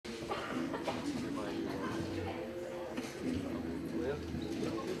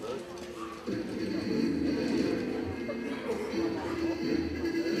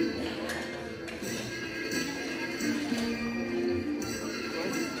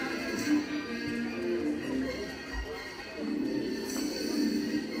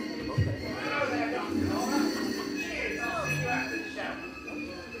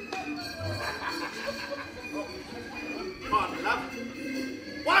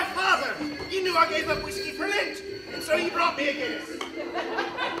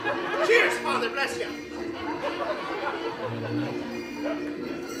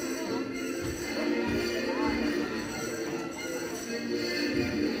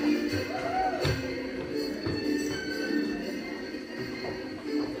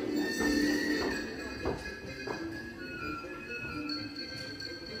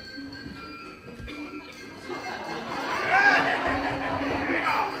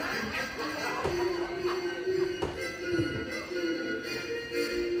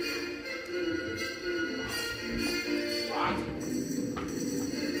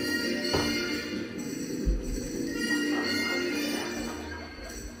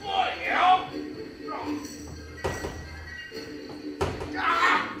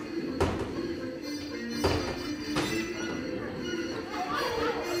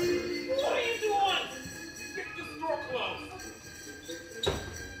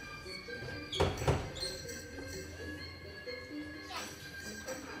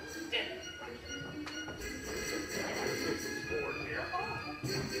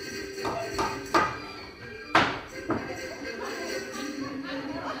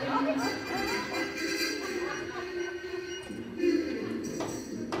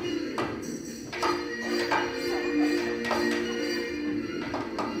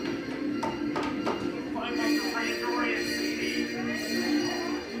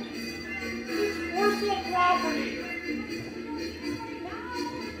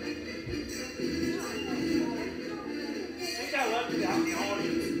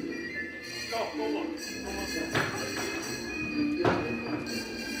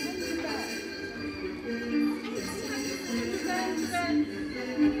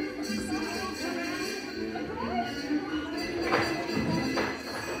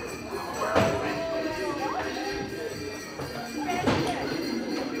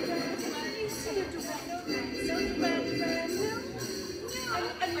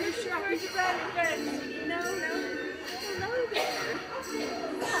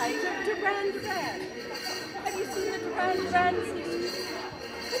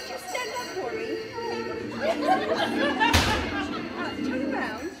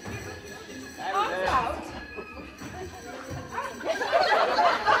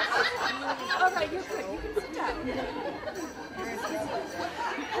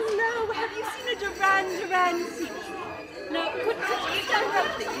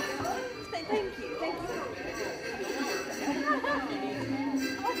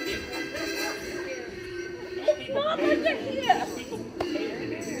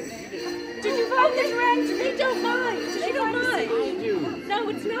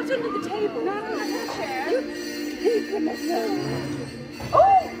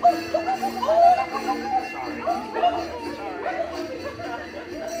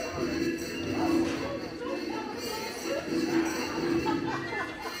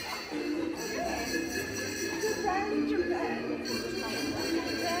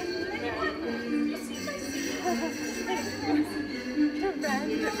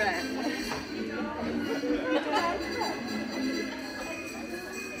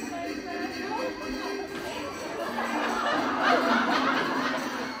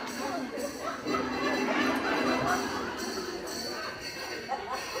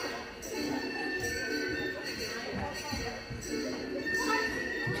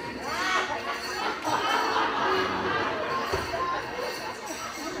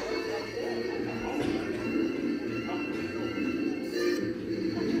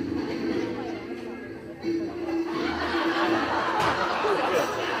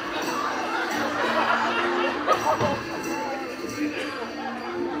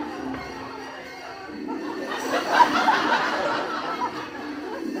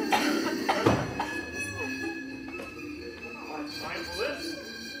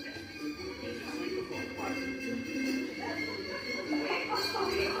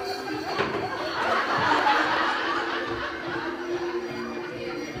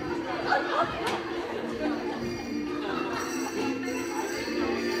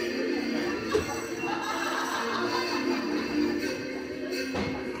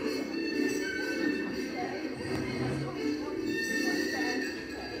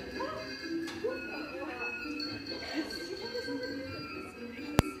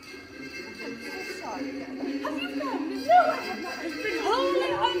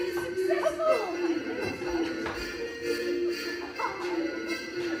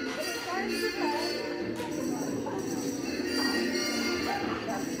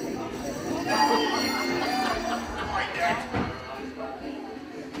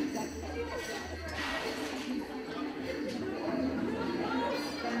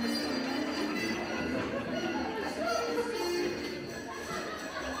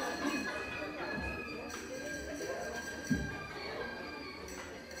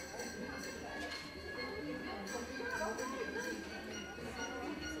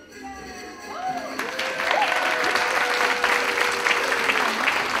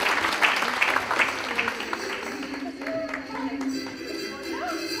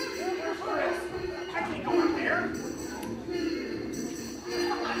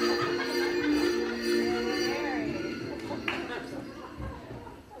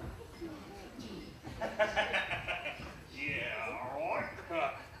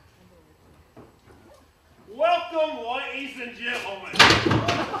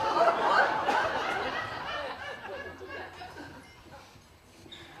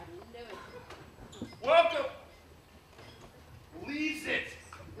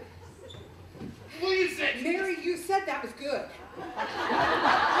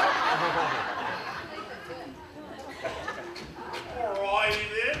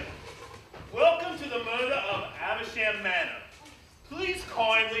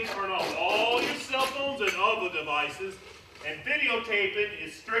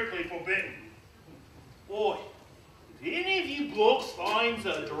strictly forbidden. Boy, if any of you blokes finds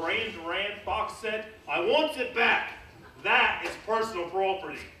a Duran Duran box set, I wants it back. That is personal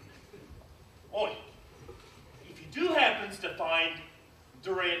property. Oi, if you do happens to find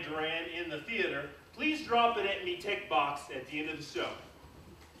Duran Duran in the theater, please drop it at me tick box at the end of the show.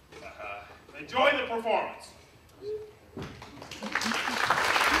 Enjoy the performance.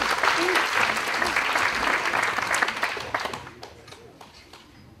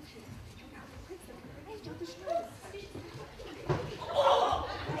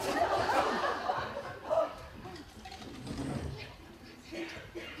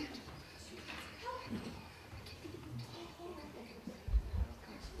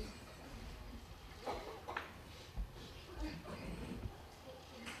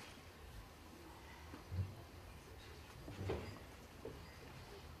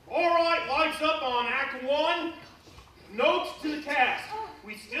 Up on Act 1, notes to the cast.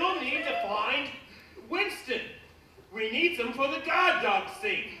 We still need to find Winston. We need him for the guard dog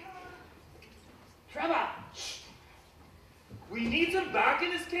scene. Trevor, we need him back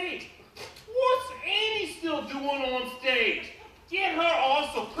in his cage. What's Annie still doing on stage? Get her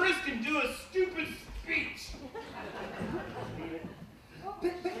off so Chris can do a stupid speech.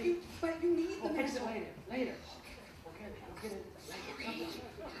 But you need them. Fix it later. Okay, we'll get it later.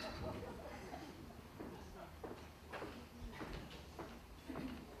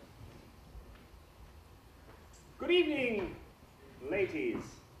 Good evening, ladies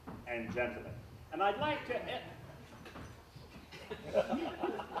and gentlemen. And I'd like to...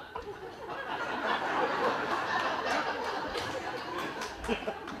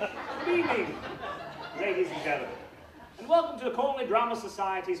 Good evening, ladies and gentlemen. And welcome to the Colney Drama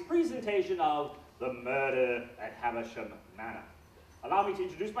Society's presentation of The Murder at Havisham Manor. Allow me to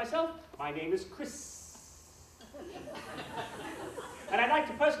introduce myself. My name is Chris. And I'd like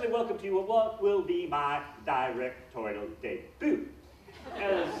to personally welcome to you what will be my directorial debut,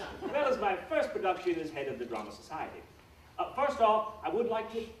 as well as my first production as head of the Drama Society. First off, I would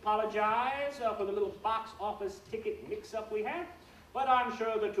like to apologize for the little box office ticket mix-up we had, but I'm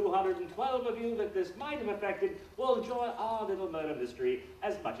sure the 212 of you that this might have affected will enjoy our little murder mystery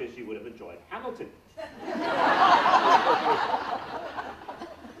as much as you would have enjoyed Hamilton.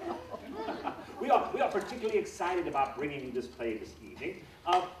 We are particularly excited about bringing you this play this evening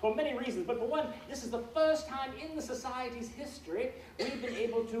for many reasons. But for one, this is the first time in the Society's history we've been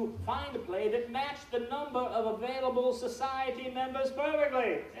able to find a play that matched the number of available Society members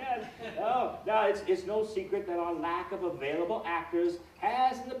perfectly. Yes. Now, it's no secret that our lack of available actors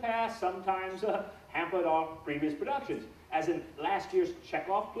has in the past sometimes hampered our previous productions. As in last year's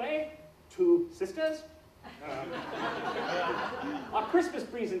Chekhov play, Two Sisters. Our Christmas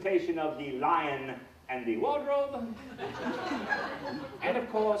presentation of The Lion and the Wardrobe, and of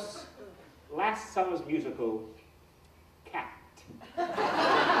course, last summer's musical, Cat.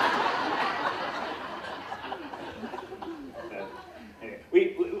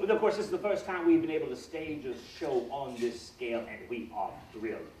 Anyway, of course, this is the first time we've been able to stage a show on this scale, and we are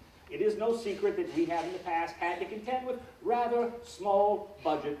thrilled. It is no secret that we have in the past had to contend with rather small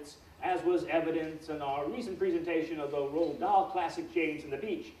budgets, as was evident in our recent presentation of the Roald Dahl classic James and the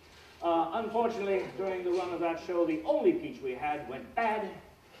Peach. Unfortunately, during the run of that show, the only peach we had went bad,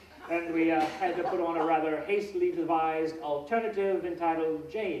 and we had to put on a rather hastily devised alternative entitled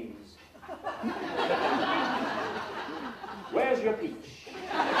James. Where's your peach?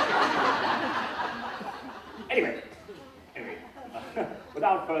 Anyway,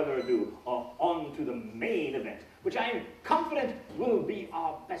 without further ado, on to the main event, which I am confident will be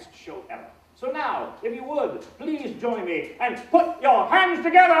our best show ever. So now, if you would, please join me and put your hands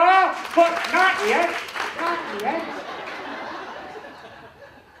together, but not yet, not yet.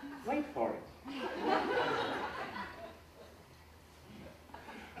 Wait for it.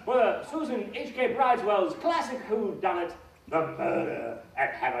 For Susan H.K. Bridewell's classic whodunit, The Murder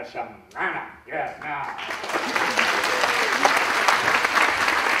at Havisham Manor. Yes, now.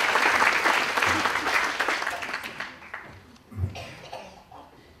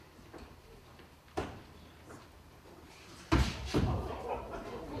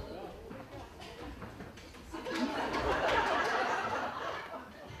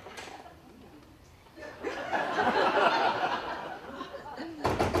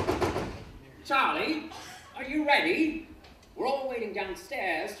 Charlie, are you ready? We're all waiting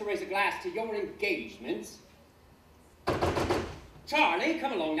downstairs to raise a glass to your engagement. Charlie,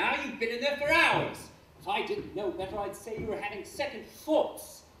 come along now. You've been in there for hours. If I didn't know better, I'd say you were having second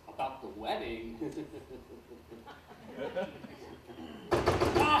thoughts about the wedding.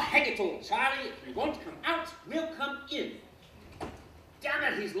 Hang it all, Charlie. If you want to come out, we'll come in. Damn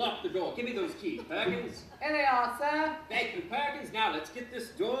it, he's locked the door. Give me those keys, Perkins. Here they are, sir. Thank you, Perkins. Now let's get this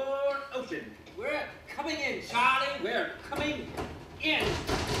door open. We're coming in, Charlie. We're coming in.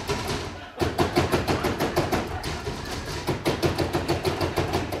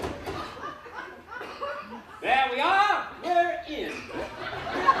 There we are. We're in.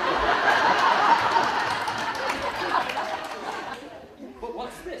 But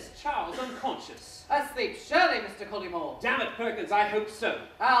what's this? Charles unconscious. Asleep, surely, Mr. Collymore. Damn it, Perkins, I hope so.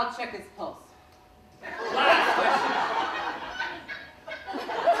 I'll check his pulse. Last question.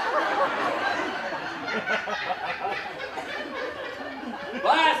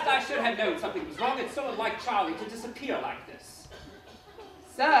 Last, I should have known something was wrong. It's someone like Charlie to disappear like this.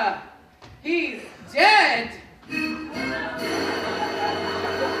 Sir, he's dead.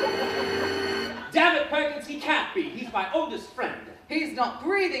 Damn it, Perkins, he can't be. He's my oldest friend. He's not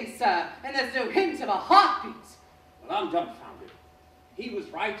breathing, sir, and there's no hint of a heartbeat. Well, I'm dumbfounded. He was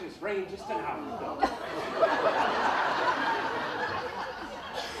right as rain just an hour ago.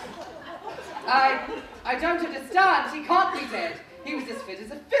 I don't understand. He can't be dead. He was as fit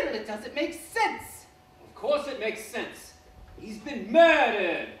as a fiddle. It doesn't make sense. Of course it makes sense. He's been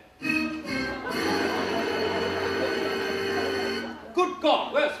murdered. Good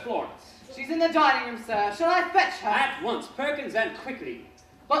God, where's Florence? She's in the dining room, sir. Shall I fetch her? At once, Perkins, and quickly.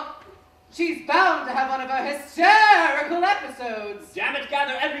 But she's bound to have one of her hysterical episodes. Damn it,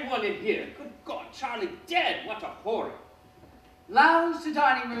 gather everyone in here. Good God, Charlie dead. What a horror. Lounge to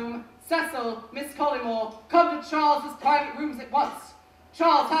dining room. Cecil, Miss Collymore, come to Charles's private rooms at once.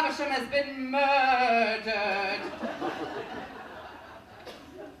 Charles Havisham has been murdered.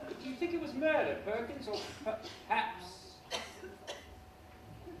 Do you think it was murder, Perkins, or perhaps...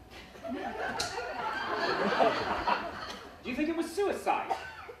 Do you think it was suicide?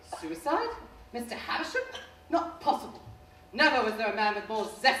 Suicide? Mr. Havisham? Not possible. Never was there a man with more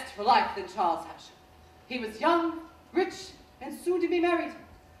zest for life than Charles Havisham. He was young, rich, and soon to be married.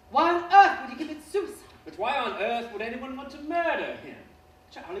 Why on earth would he commit suicide? But why on earth would anyone want to murder him?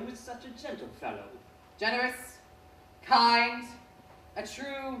 Charlie was such a gentle fellow. Generous, kind, a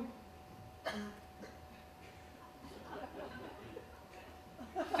true...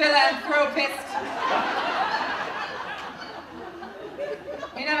 philanthropist.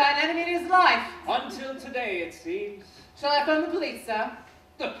 He never had an enemy in his life. Until today, it seems. Shall I phone the police, sir?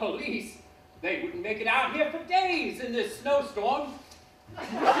 The police? They wouldn't make it out here for days in this snowstorm.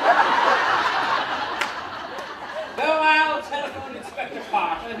 Though I'll telephone Inspector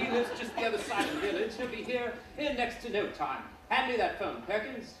Carter. He lives just the other side of the village. He'll be here in next to no time. Hand me that phone,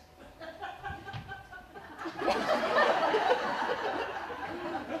 Perkins.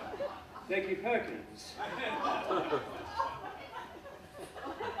 Thank you, Perkins.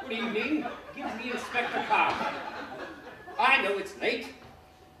 Good evening. Give me Inspector Carter. I know it's late.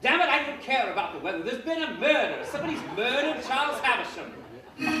 Damn it, I don't care about the weather. There's been a murder. Somebody's murdered Charles Havisham.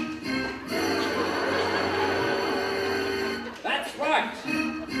 That's right.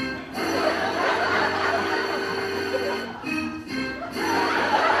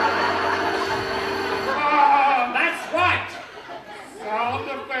 That's right. Sound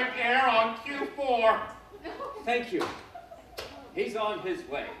effect error on Q4. Thank you. He's on his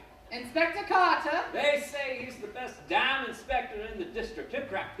way. Inspector Carter? They say he's the best damn inspector in the district. He'll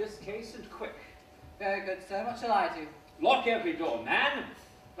crack this case and quick. Very good, sir. What shall I do? Lock every door, man.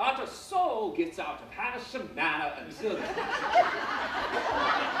 Not a soul gets out of Havisham Manor until the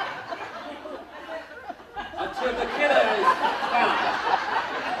killer is found.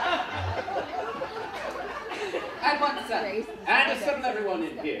 At once, sir. And assemble everyone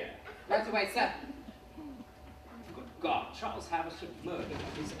in here. Right away, sir. Good God, Charles Havisham murdered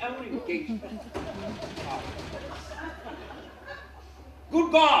his own engagement.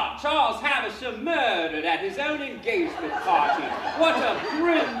 Good God, Charles Havisham murdered at his own engagement party. What a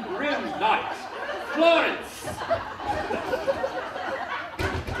grim, grim night. Florence!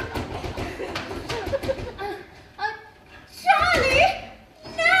 Charlie!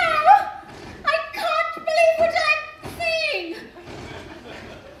 No! I can't believe what I'm seeing!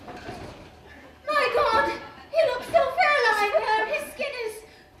 My God! He looks so feline there. His skin is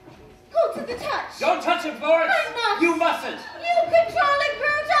cold to the touch. Don't touch him, Florence! I'm not. You mustn't! You controlling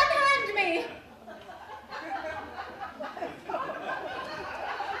brute, unhand me!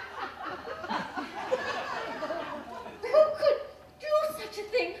 Who could do such a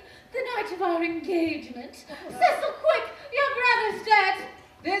thing the night of our engagement? Cecil, quick! Your brother's dead!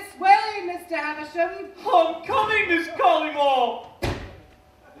 This way, Mr. Havisham. I'm coming, Miss Collymore.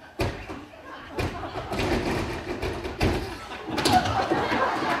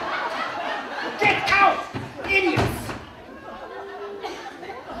 Get out! Idiots!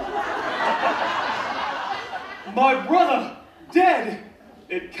 My brother, dead!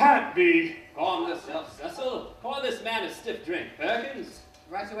 It can't be. Calm yourself, Cecil. Pour this man a stiff drink. Perkins?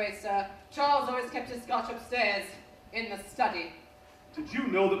 Right away, sir. Charles always kept his scotch upstairs, in the study. Did you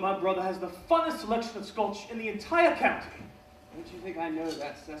know that my brother has the funnest selection of scotch in the entire county? Don't you think I know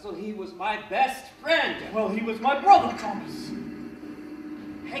that, Cecil? He was my best friend. Well, he was my brother, Thomas.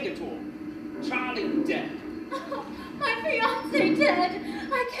 Hang it all. Charlie dead. Oh, my fiancé dead.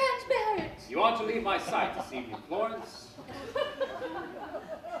 I can't bear it. You ought to leave my sight this evening, Florence.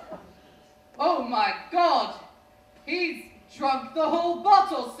 Oh my God! He's drunk the whole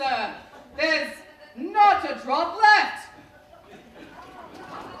bottle, sir. There's not a drop left.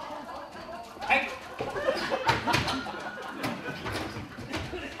 Hang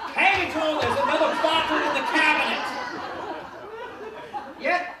it all, there's another bottle in the cabinet.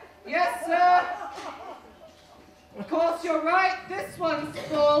 Yes, sir. Of course, you're right. This one's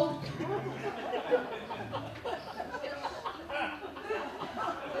full.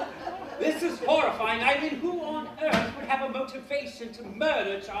 This is horrifying. I mean, who on earth would have a motivation to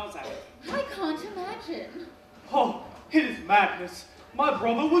murder Charles Abbott? I can't imagine. Oh, it is madness. My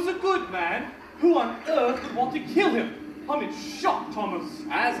brother was a good man. Who on earth would want to kill him? I'm in shock, Thomas.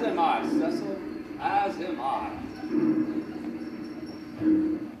 As am I, Cecil. As am I.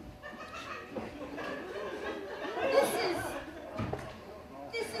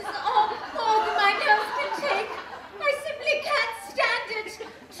 This is all more than my nose can take. I simply can't stand it.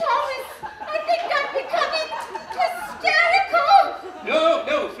 Thomas, I think I'm becoming hysterical.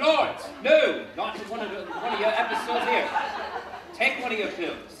 No, Florence. No, not in one of your episodes here. Take one of your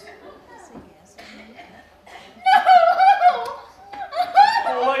pills.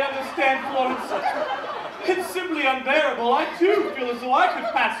 Oh, I understand, Florence. It's simply unbearable. I too feel as though I could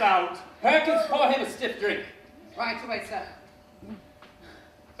pass out. Perkins, pour him a stiff drink. Right away, sir.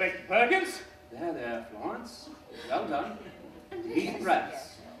 Thank you, Perkins. There, Florence. Well done. Deep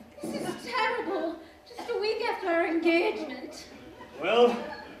breaths. This is terrible. Just a week after our engagement. Well,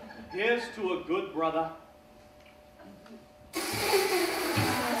 here's to a good brother.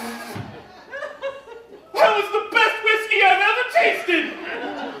 That was the best whiskey I've ever tasted!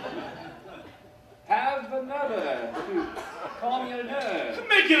 Have another to calm your nerves.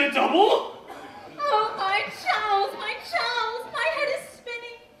 Make it a double! Oh, my Charles, my head is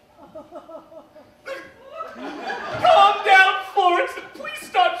spinning. Calm down, Florence, and please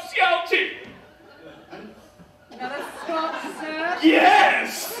stop shouting! Another scotch, sir?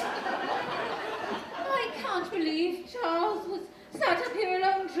 Yes! I can't believe Charles was sat up here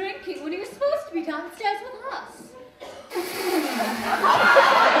alone drinking when he was supposed to be downstairs with us.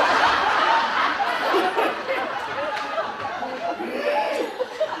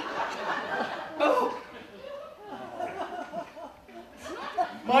 Oh.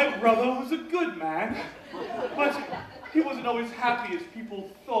 My brother was a good man, but he wasn't always happy as people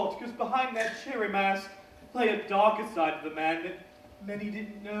thought, because behind that cheery mask lay a darker side of the man that many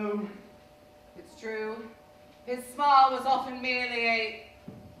didn't know. It's true. His smile was often merely a...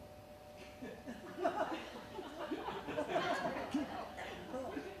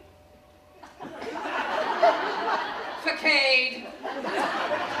 facade.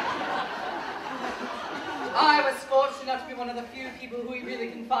 I was fortunate enough to be one of the few people who he really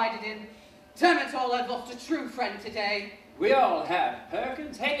confided in. Damn it all, I've lost a true friend today. We all have,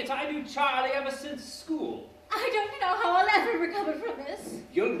 Perkins. Hang it, I knew Charlie ever since school. I don't know how I'll ever recover from this.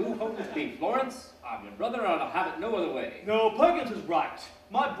 You'll move home with me, Florence. I'm your brother, and I'll have it no other way. No, Perkins was right.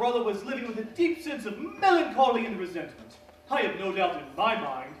 My brother was living with a deep sense of melancholy and resentment. I have no doubt in my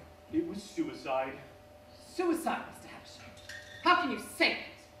mind it was suicide. Suicide, Mr. Havisham. How can you say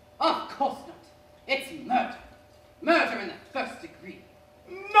that? Of course not. It's murder. Murder in the first degree.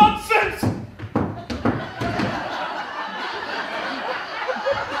 Nonsense!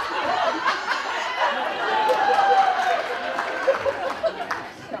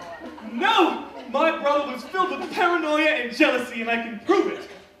 No! My brother was filled with paranoia and jealousy, and I can prove it.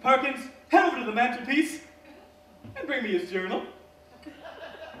 Perkins, head over to the mantelpiece and bring me his journal.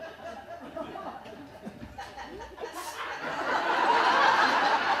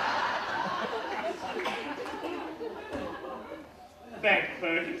 Thank you,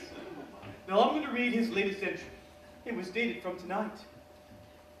 Perkins. Now I'm going to read his latest entry. It was dated from tonight.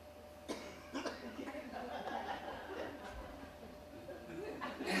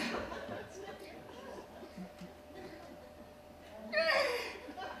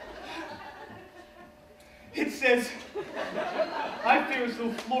 It says, I fear as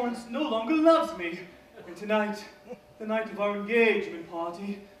though Florence no longer loves me. And tonight, the night of our engagement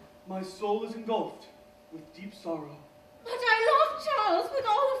party, my soul is engulfed with deep sorrow. But I love Charles with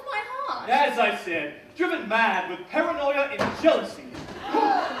all of my heart. charge. As I said, driven mad with paranoia and jealousy.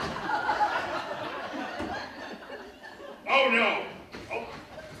 Oh no! Oh.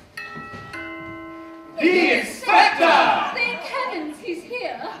 The Inspector! Thank heavens he's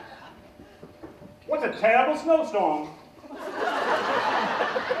here. What a terrible snowstorm.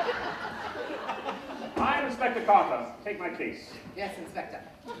 I'm Inspector Carter. Take my case. Yes, Inspector.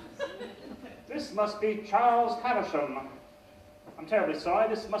 This must be Charles Havisham. I'm terribly sorry.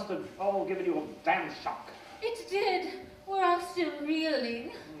 This must have all given you a damn shock. It did. We're all still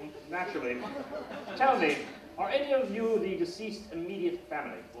reeling. Naturally. Tell me, are any of you the deceased immediate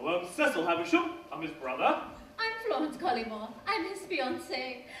family? Well, I'm Cecil Havisham. I'm his brother. I'm Florence Collymore. I'm his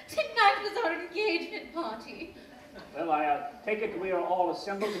fiancée. Tonight was our engagement party. Well, I take it we are all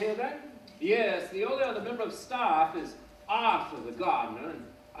assembled here then? Yes, the only other member of staff is Arthur the gardener, and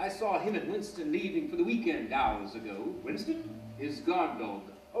I saw him and Winston leaving for the weekend hours ago. Winston? His guard dog.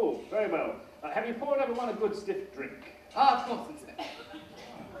 Oh, very well. Have you poured everyone a good stiff drink? Of course, Inspector.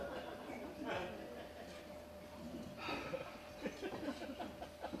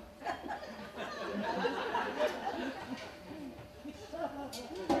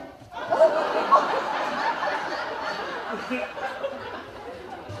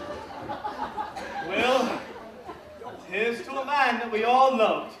 Well, here's to a man that we all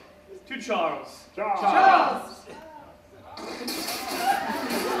loved. To Charles. Charles!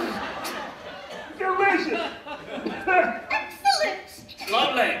 Delicious! Excellent!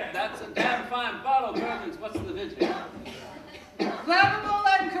 Lovely. That's a damn fine bottle, Perkins. What's the vintage? Flammable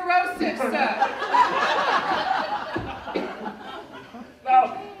and corrosive, sir.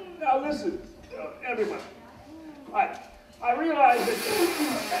 Now listen, everyone. I realize that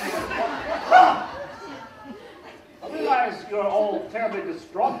I realize you're all terribly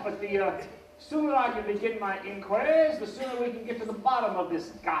distraught, but the sooner I can begin my inquiries, the sooner we can get to the bottom of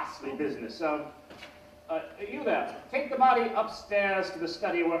this ghastly business. You there, take the body upstairs to the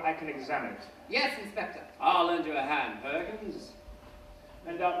study where I can examine it. Yes, Inspector. I'll lend you a hand, Perkins.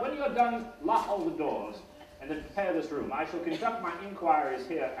 And when you're done, lock all the doors, and then prepare this room. I shall conduct my inquiries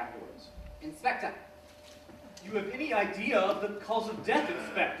here afterwards. Inspector. You have any idea of the cause of death,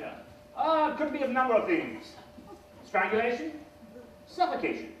 Inspector? It could be a number of things. Strangulation,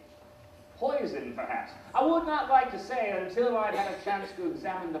 suffocation, poison, perhaps. I would not like to say until I'd had a chance to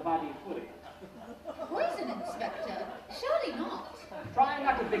examine the body fully. Poison, Inspector? Surely not. Try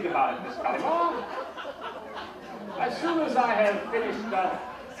not to think about it, Miss Collymore. As soon as I have finished,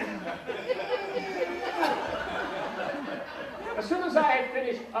 as soon as I have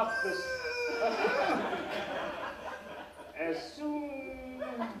finished up this, as soon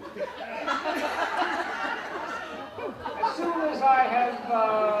as I have,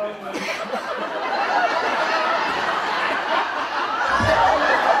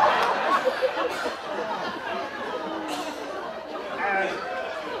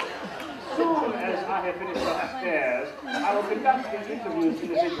 finished upstairs, I will conduct the interviews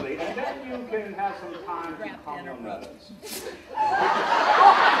individually, and then you can have some time to calm your nerves.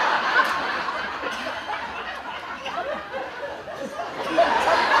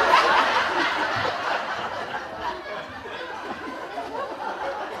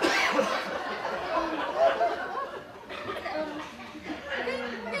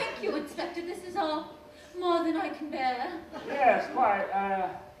 Thank you, Inspector. This is all more than I can bear. Yes, quite.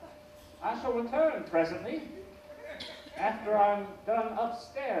 I shall return presently, after I'm done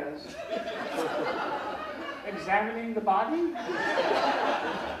upstairs, examining the body.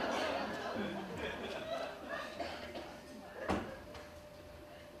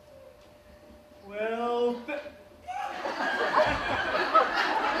 Well,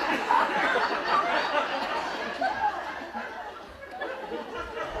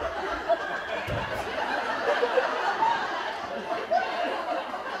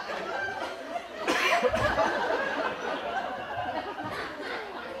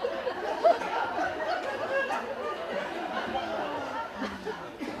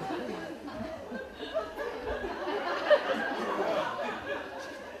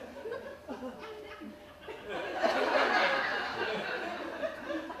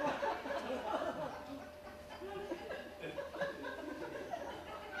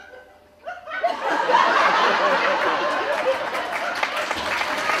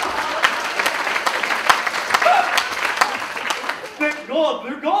 thank God,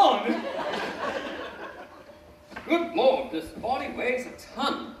 they're gone. Good Lord, this body weighs a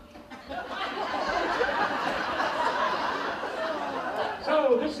ton.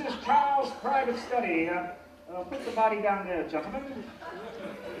 So, this is Charles' private study. Put the body down there, gentlemen.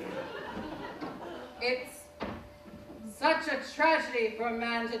 It's Such a tragedy for a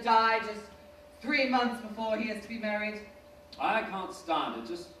man to die just 3 months before he is to be married. I can't stand it.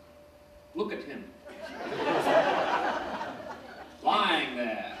 Just look at him. Lying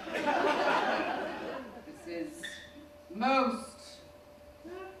there. This is most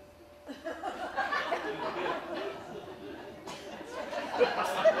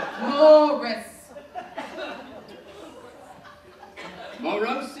morose.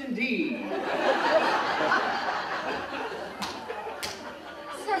 Morose indeed.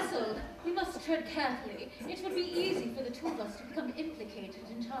 Cecil, we must tread carefully. It would be easy for the two of us to become implicated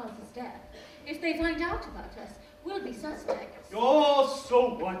in Charles's death. If they find out about us, we'll be suspects. Oh,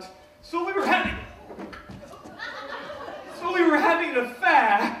 so what? So we were having an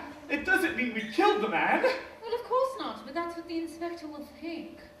affair. It doesn't mean we killed the man. Well, of course not, but that's what the inspector will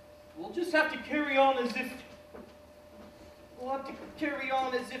think. We'll just have to carry on as if... We'll have to carry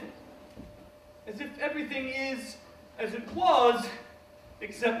on as if everything is as it was.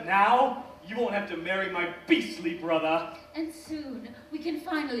 Except now, you won't have to marry my beastly brother. And soon, we can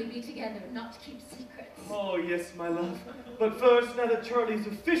finally be together and not keep secrets. Oh, yes, my love. But first, now that Charlie's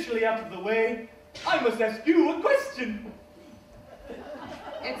officially out of the way, I must ask you a question.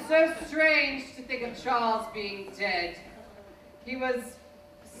 It's so strange to think of Charles being dead. He was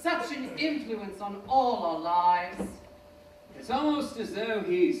such an influence on all our lives. It's almost as though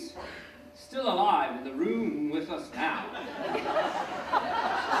he's still alive in the room with us now.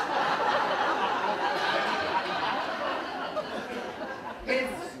 His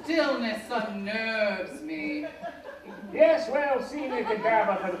stillness unnerves me. Yes, well, seeing a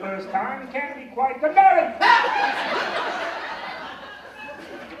cadaver for the first time can be quite unnerving.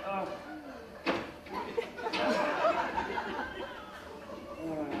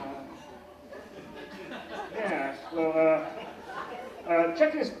 Yes, well,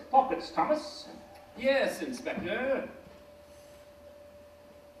 check his pockets, Thomas. Yes, Inspector.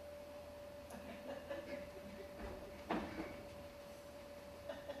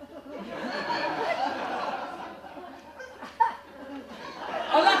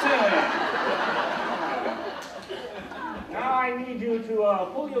 A letter! Now I need you to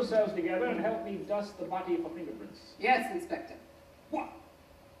pull yourselves together and help me dust the body for fingerprints. Yes, Inspector. What?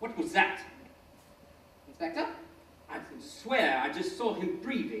 What was that? Inspector? I swear I just saw him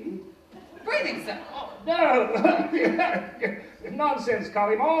breathing. Breathing, sir. Oh, no! Nonsense,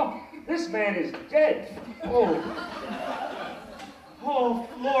 Collymore. This man is dead. Oh. Oh,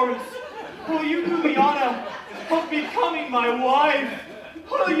 Florence, will you do me honor of becoming my wife?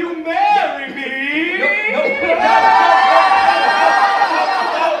 Will you marry me?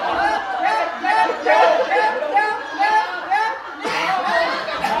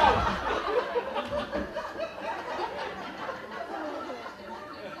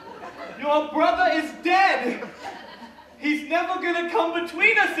 Your brother is dead. He's never gonna come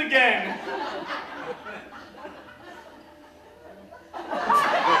between us again.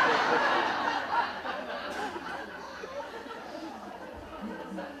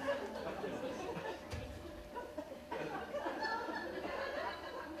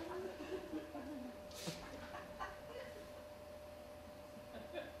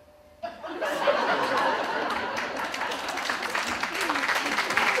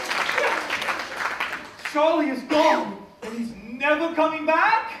 Charlie is gone, and he's never coming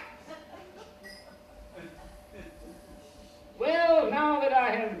back? Well, now that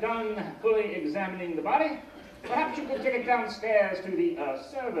I have done fully examining the body, perhaps you could take it downstairs to the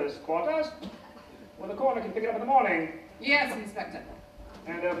servants' quarters, where the coroner can pick it up in the morning. Yes, Inspector.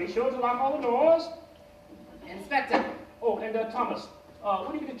 And be sure to lock all the doors. Inspector. Oh, and Thomas,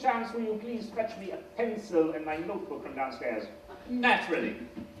 when you get a chance, will you please fetch me a pencil and my notebook from downstairs? Naturally.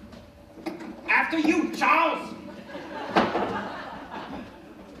 After you, Charles!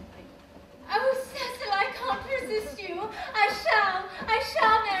 Oh, Cecil, I can't resist you. I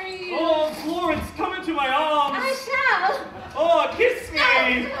shall marry you. Oh, Florence, come into my arms. I shall. Oh, kiss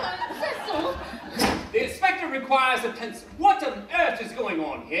me. Cecil. The inspector requires a pencil. What on earth is going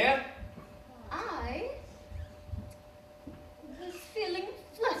on here? I was feeling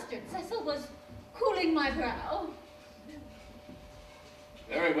flustered. Cecil was cooling my brow.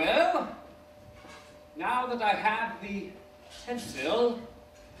 Very well. Now that I have the pencil...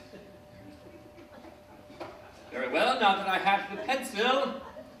 Very well, now that I have the pencil...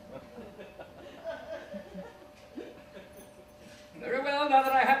 Very well, now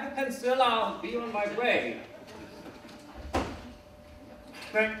that I have the pencil, I'll be on my way.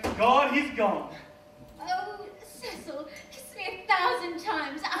 Thank God he's gone. Oh, Cecil, kiss me 1,000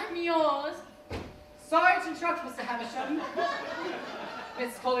 times. I'm yours. Sorry to interrupt, Mr. Havisham.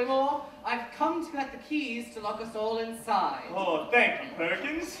 Miss Collymore. I've come to collect the keys to lock us all inside. Oh, thank you,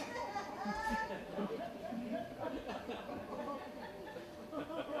 Perkins.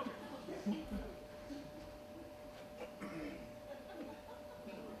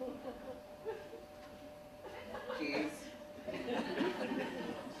 Keys.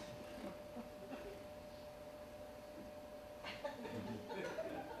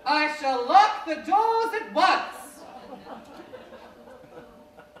 I shall lock the doors at once.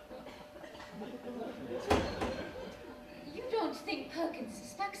 You don't think Perkins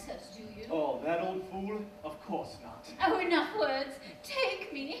suspects us, do you? Oh, that old fool? Of course not. Oh, enough words.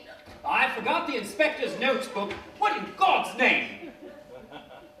 Take me. I forgot the inspector's notebook. What in God's name?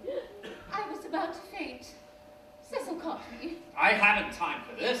 I was about to faint. Cecil caught me. I haven't time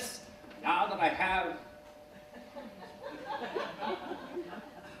for this. Now that I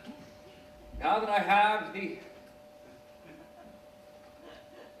have the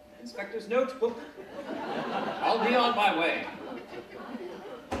inspector's notebook, I'll be on my way.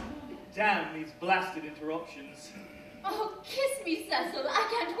 Damn these blasted interruptions. Oh, kiss me, Cecil. I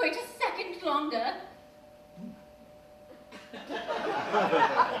can't wait a second longer.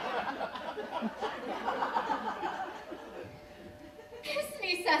 Kiss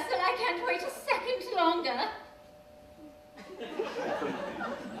me, Cecil. I can't wait a second longer.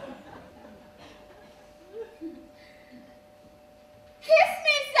 Kiss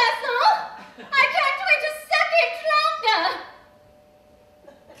me, Cecil! I can't wait a second longer!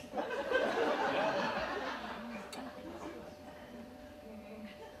 Come here.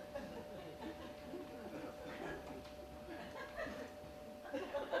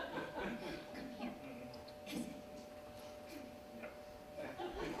 Kiss me.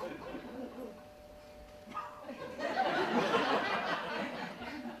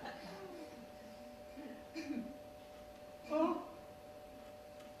 Oh.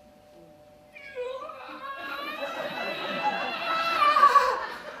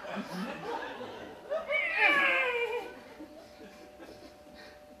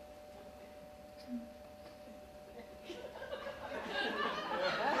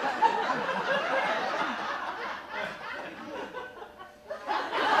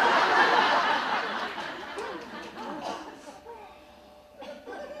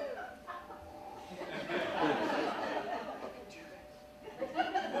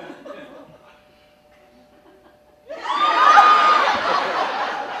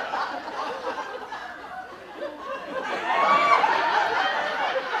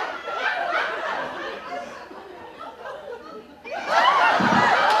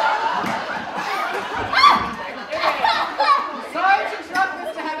 Sorry to interrupt,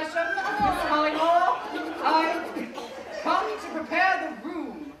 Mr. Havisham. Miss Collymore, I've come to prepare the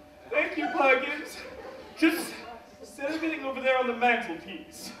room. Thank you, Perkins. Just set everything over there on the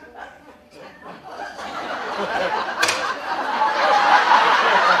mantelpiece.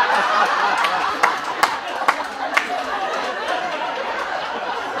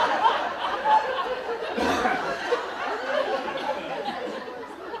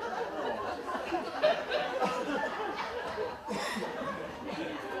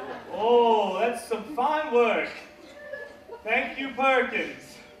 Oh, that's some fine work. Thank you,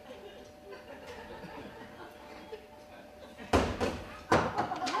 Perkins.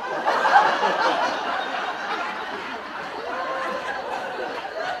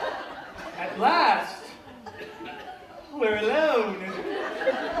 At last, we're alone.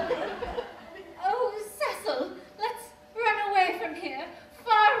 Oh, Cecil, let's run away from here.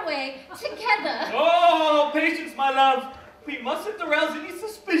 Far away, together. Oh, patience, my love. We mustn't arouse any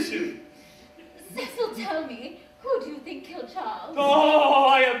suspicion. Cecil, tell me, who do you think killed Charles? Oh,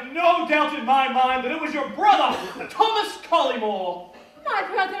 I have no doubt in my mind that it was your brother, Thomas Collymore. My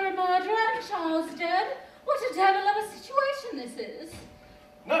brother a murderer and Charles dead? What a devil of a situation this is.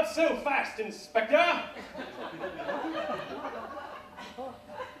 Not so fast, Inspector.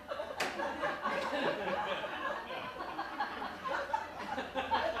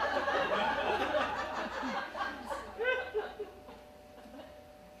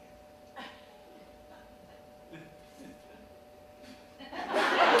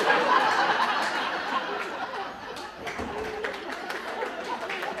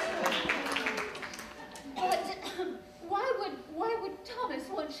 But why would Thomas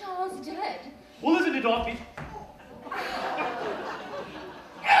want Charles dead? Well, isn't it obvious?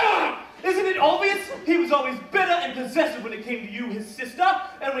 Isn't it obvious? He was always bitter and possessive when it came to you, his sister,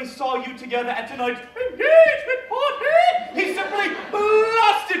 and when he saw you together at tonight's engagement party, he simply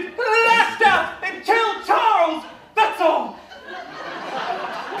lost it, lashed out, and killed Charles. That's all.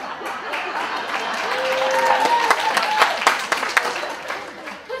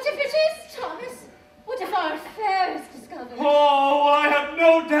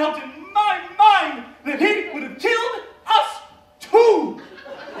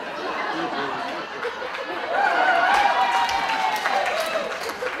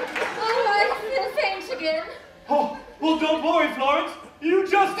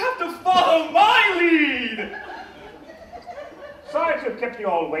 kept you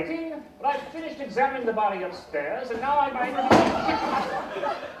all waiting, but I've finished examining the body upstairs, and now I might...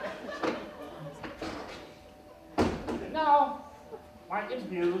 And now, my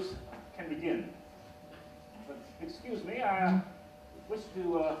interviews can begin. But excuse me, I wish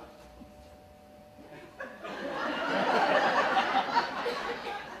to...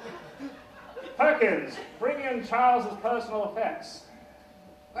 Perkins, bring in Charles's personal effects.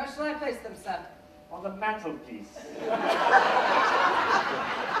 Where shall I place them, sir? On the mantelpiece.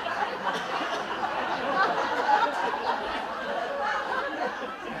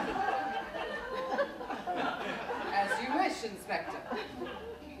 As you wish, Inspector.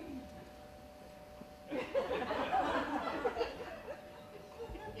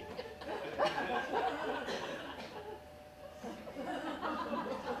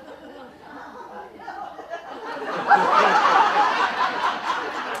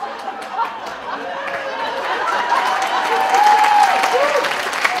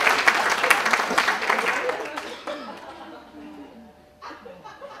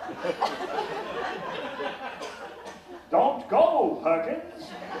 Don't go, Perkins.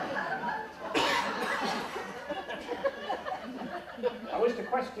 I wish to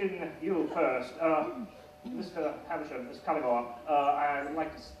question you first. Mr. Havisham, Miss Cullimore, I would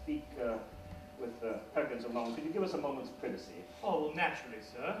like to speak with Perkins alone. Could you give us a moment's privacy? Oh, naturally,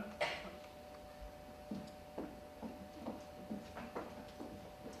 sir.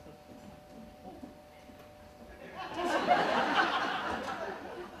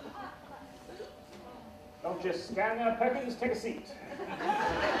 Don't just stand there, Perkins. Take a seat.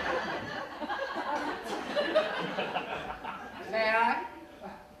 May I?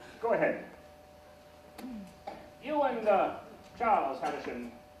 Go ahead. You and Charles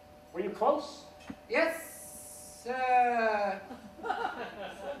Havisham, were you close? Yes, sir.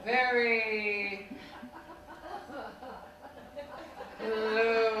 Very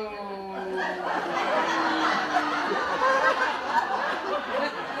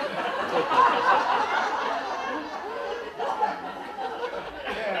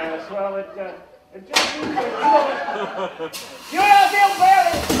Yes, well, it just means that you don't feel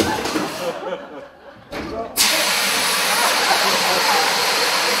very...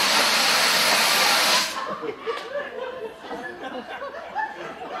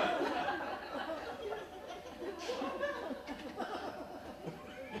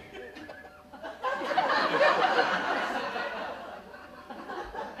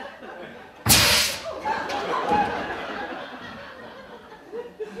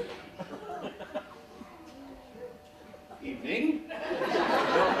 Evening.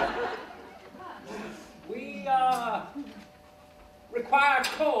 We, require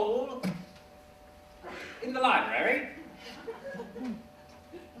coal in the library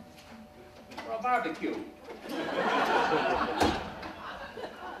for a barbecue.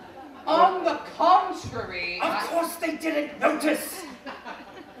 on the contrary. Of course they didn't notice.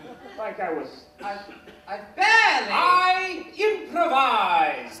 Like I was... I barely. I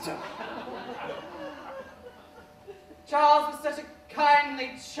improvised. Charles was such a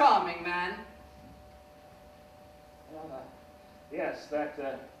kindly, charming man. Yes, that...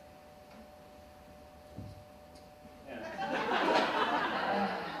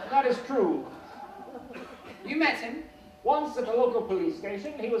 That is true. You met him? Once at the local police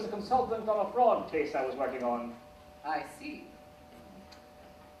station, he was a consultant on a fraud case I was working on. I see.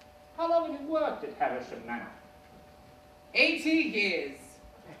 How long have you worked at Havisham Manor? 80 years.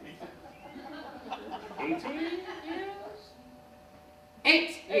 80 years?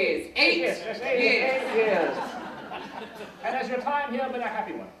 8 years. 8 Yes, years. 8 years. And has your time here been a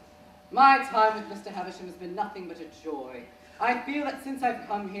happy one? My time with Mr. Havisham has been nothing but a joy. I feel that since I've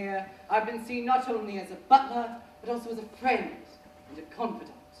come here, I've been seen not only as a butler, but also as a friend and a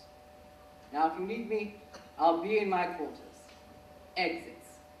confidant. Now, if you need me, I'll be in my quarters.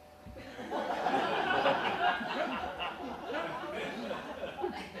 Exits.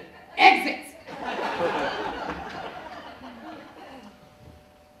 Exits!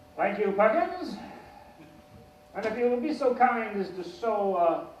 Thank you, Perkins. And if you will be so kind as to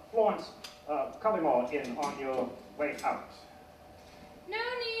show Florence Cullimore in on your way out. No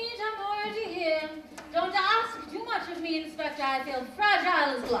need, I'm already here. Don't ask too much of me, Inspector. I feel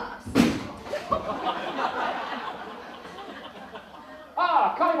fragile as glass.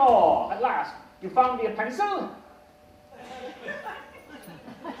 Ah, Cullimore, at last. You found me a pencil?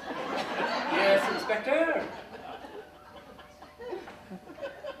 Yes, Inspector.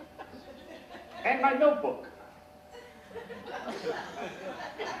 And my notebook.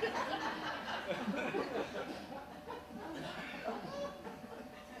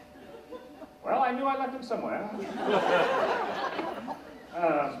 Well, I knew I left them somewhere.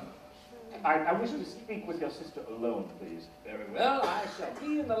 I wish to speak with your sister alone, please. Very well, I shall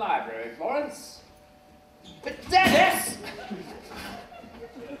be in the library, Florence. But Dennis!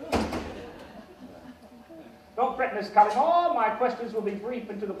 Don't fret, Miss Cullimore. My questions will be brief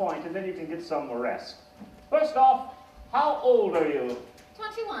and to the point, and then you can get some rest. First off, how old are you?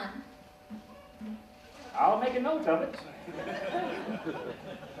 21. I'll make a note of it.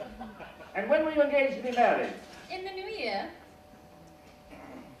 And when were you engaged to be married? In the new year.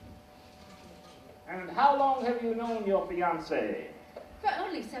 And how long have you known your fiancé? For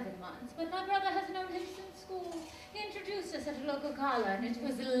only 7 months, but my brother has known him since school. He introduced us at a local gala, and it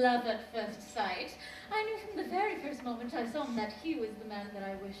was love at first sight. I knew from the very first moment I saw him that he was the man that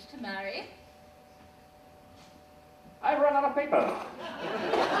I wished to marry. I've run out of paper.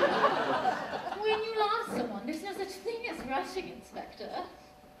 When you love someone, there's no such thing as rushing, Inspector.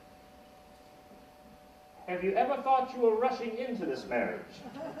 Have you ever thought you were rushing into this marriage?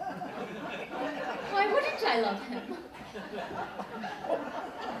 Why wouldn't I love him?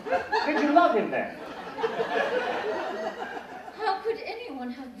 Did you love him then? How could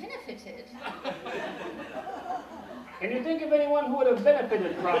anyone have benefited? Can you think of anyone who would have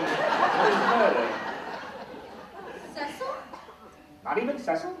benefited from his murder? Cecil? Not even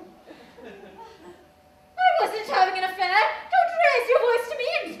Cecil? I wasn't having an affair. Don't raise your voice to me,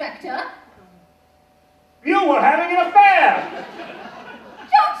 Inspector. You were having an affair!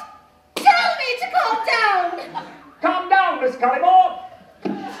 Don't tell me to calm down. Calm down, Miss Cullimore!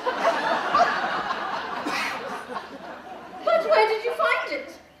 But where did you find it?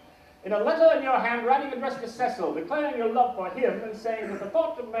 In a letter in your handwriting addressed to Cecil, declaring your love for him and saying that the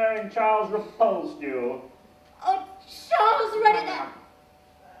thought of marrying Charles repulsed you. Oh, Charles read it.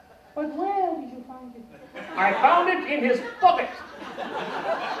 But where did you find it? I found it in his pocket.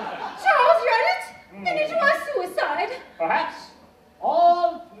 Charles read it? Then it was suicide. Perhaps.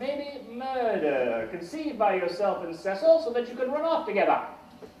 Or maybe murder, conceived by yourself and Cecil so that you could run off together.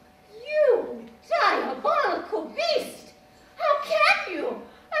 You diabolical beast! How can you?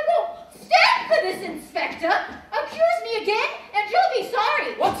 I won't stand for this, Inspector. Accuse me again, and you'll be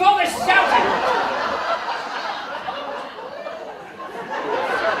sorry. What's all this shouting?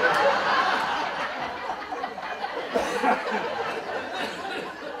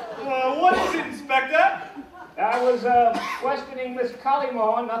 What is it, Inspector? I was questioning Miss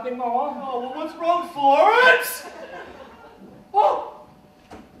Cullimore, nothing more. Oh, well, what's wrong, Florence? Oh!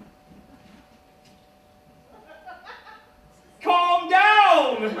 Calm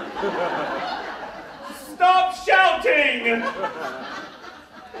down! Stop shouting!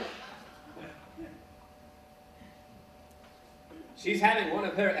 She's having one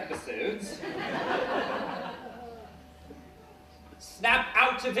of her episodes. Snap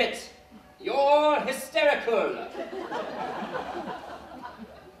out of it! You're hysterical!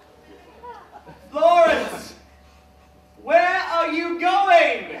 Florence! Where are you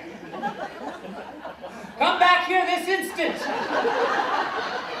going? Come back here this instant!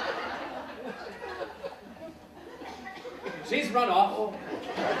 She's run off.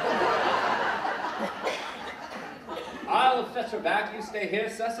 I'll fetch her back. You stay here,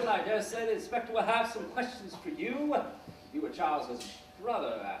 Cecil. I dare say the inspector will have some questions for you. You were Charles's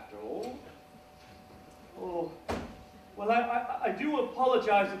brother, after all. Oh, well, I do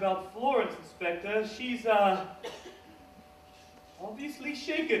apologize about Florence, Inspector. She's, obviously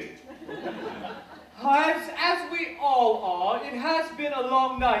shaken. As we all are, it has been a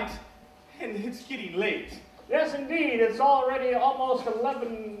long night, and it's getting late. Yes, indeed. It's already almost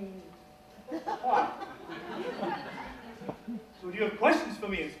 11. What? So do you have questions for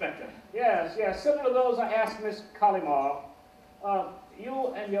me, Inspector? Yes, similar to those I asked Miss Cullimore.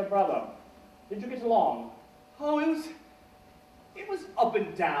 You and your brother, did you get along? Oh, it was up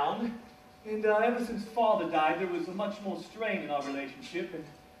and down. And ever since Father died, there was a much more strain in our relationship. And,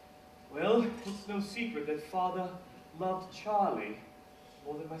 well, it's no secret that Father loved Charlie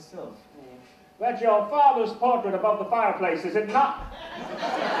more than myself. That's your father's portrait above the fireplace, is it not?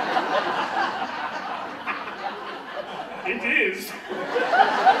 It is.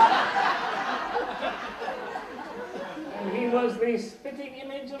 And he was the spitting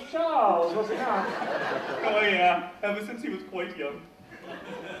image of Charles, was he not? Oh, yeah, ever since he was quite young.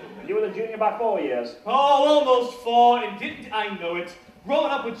 You were the junior by 4 years. Oh, almost 4, and didn't I know it?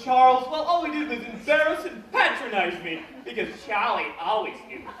 Growing up with Charles, well, all he did was embarrass and patronize me, because Charlie always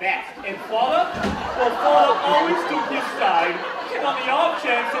knew best. And Father? Well, Father always took his side, and on the off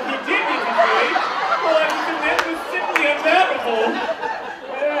chance that he did get his way, well, everything then was simply unbearable.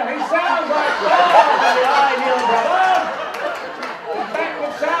 Yeah, he sounds like Charles in the ideal brother. In fact,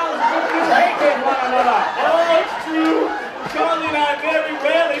 it sounds as if you hated one another. Oh, it's true. Charlie and I very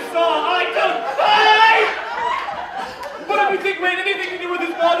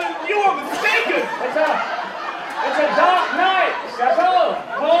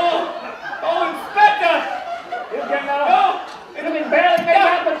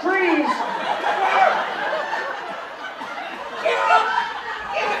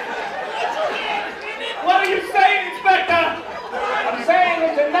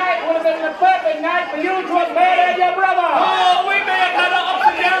night for you to have murdered your brother. Oh, we may have had our ups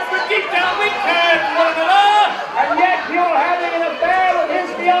and downs, but deep down we cared for one another. And yet you're having an affair with his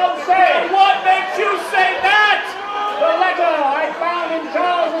fiancée. What makes you say that? The letter I found in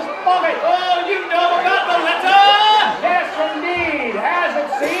Charles's pocket. Oh, you know about the letter? Yes, indeed. As it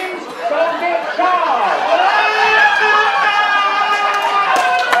seems, so did Charles.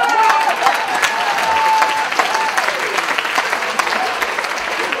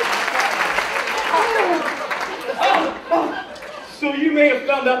 So you may have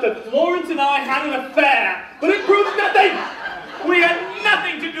found out that Florence and I had an affair, but it proves nothing. We had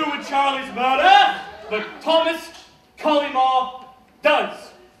nothing to do with Charlie's murder, but Thomas Collymore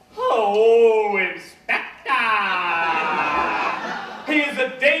does. Oh, Inspector! He is a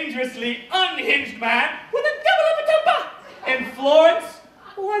dangerously unhinged man with a devil of a temper. And Florence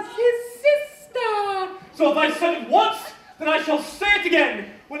was his sister. So if I said it once, then I shall say it again.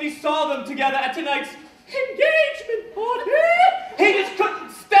 When he saw them together at tonight's engagement party, he just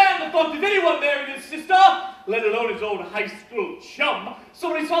couldn't stand the thought of anyone marrying his sister, let alone his old high school chum. So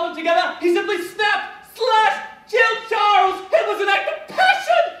when he saw them together, he simply snapped, slashed, killed Charles. It was an act of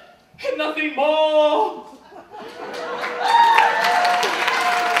passion and nothing more.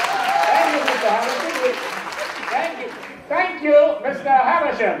 Thank you, Mr. Havisham. Thank you. Thank you, Mr.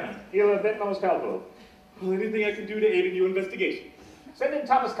 Havisham. You have been most helpful. Well, anything I can do to aid in your investigation? Send in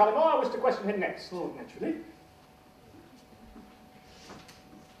Thomas Collymore. I wish to question him next. Oh, naturally.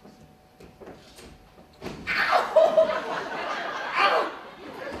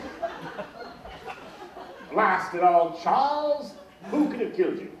 Blast it all, Charles. Who could have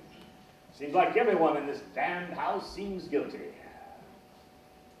killed you? Seems like everyone in this damned house seems guilty.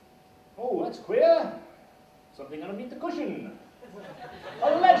 Oh, that's queer. Something underneath the cushion.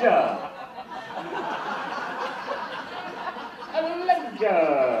 A ledger. A ledger.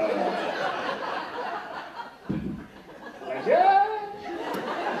 Ledger.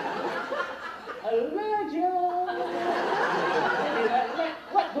 A ledger.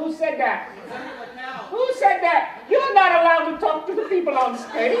 What? Who said that? Who said that? You're not allowed to talk to the people on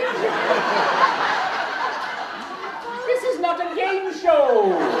stage. This is not a game show.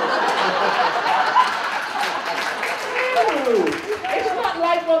 No, it's not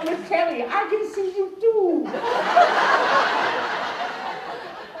like on the telly. I can see you too.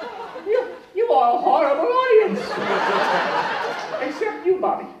 You are a horrible audience. Except you,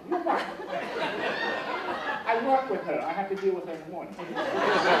 Bobby. You're fine. I work with her. I have to deal with her in the morning.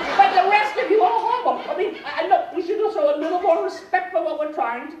 But the rest of you are horrible. I mean, look, we should show a little more respect for what we're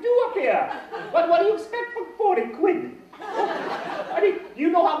trying to do up here. But what do you expect for 40 quid? I mean, do you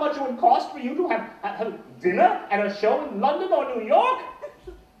know how much it would cost for you to have dinner at a show in London or New York?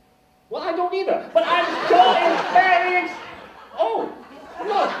 Well, I don't either. But I'm sure it's very Oh,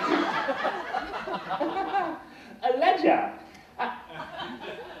 look. A ledger.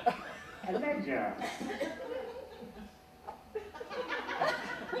 A ledger.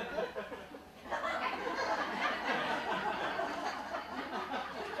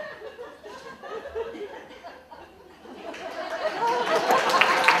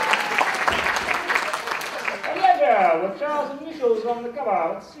 With Charles' initials on the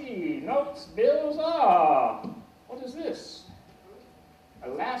cover. Let's see. Notes, bills. What is this? A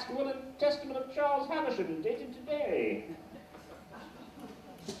last will and testament of Charles Havisham, dated today.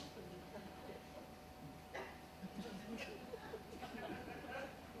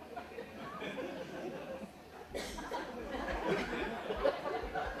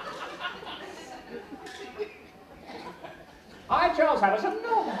 I, Charles Havisham,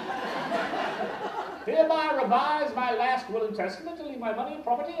 no. Hereby revise my last will and testament to leave my money,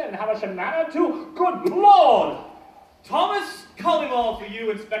 property, and Havisham Manor to, good Lord, Thomas Collymore for you,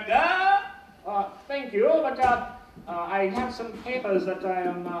 Inspector. Thank you, but I have some papers that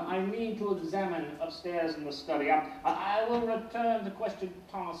I need to examine upstairs in the study. I will return to question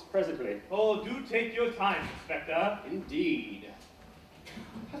Thomas presently. Oh, do take your time, Inspector. Indeed.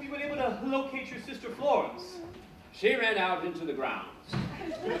 Have you been able to locate your sister Florence? She ran out into the grounds.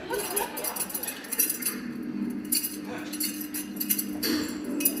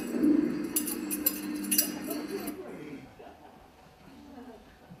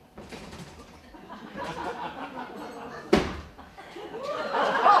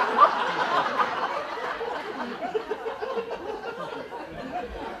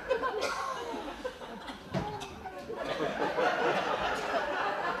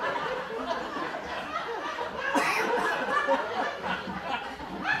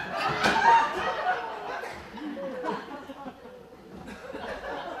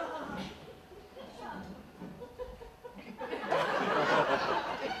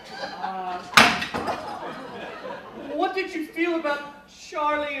 did you feel about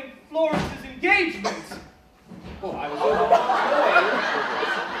Charlie and Florence's engagement? Oh, I was overjoyed.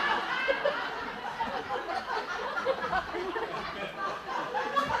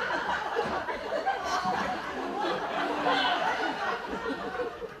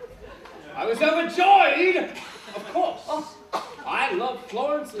 I was overjoyed, of course. I loved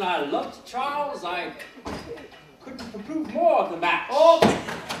Florence and I loved Charles. I couldn't approve more of the match. Oh,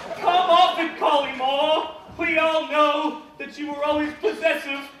 come off it, Collymore. We all know that you were always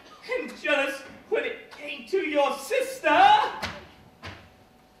possessive and jealous when it came to your sister.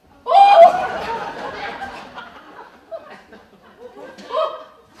 Oh! Oh!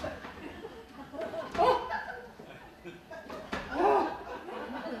 Oh! Oh!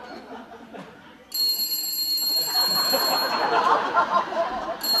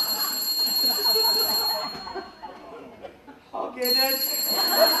 I'll get it.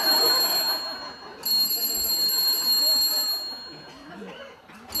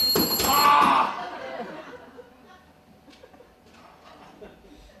 Ah!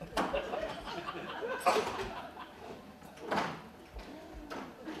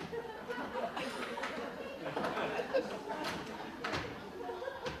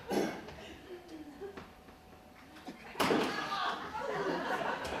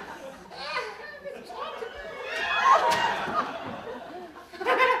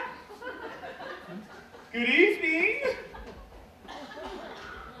 Good evening.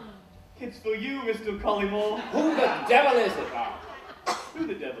 It's for you, Mr. Collymore. Who the devil is it? Who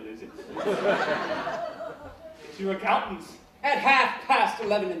the devil is it? It's your accountant. At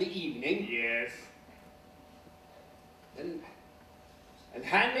 11:30 in the evening. Yes. And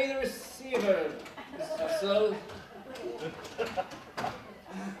hand me the receiver, Miss Russell.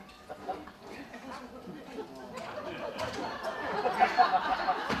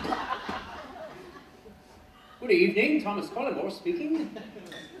 Good evening, Thomas Collymore speaking.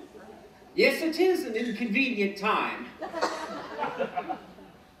 Yes, it is an inconvenient time.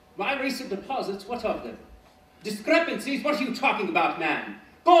 My recent deposits, what of them? Discrepancies, what are you talking about, man?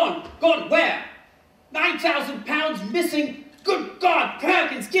 Gone where? £9,000 missing? Good God,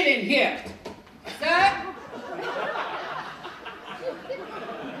 Perkins, get in here! Sir?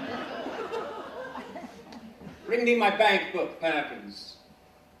 Bring me my bank book, Perkins.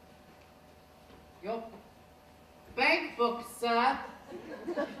 Your bank book, sir.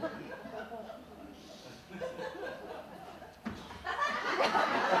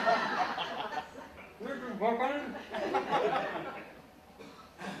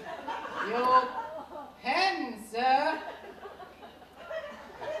 Your pen, sir.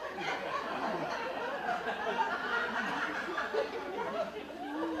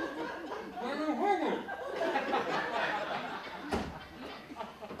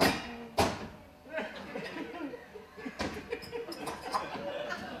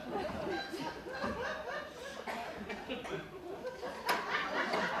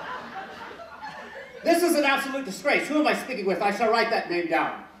 This is an absolute disgrace. Who am I speaking with? I shall write that name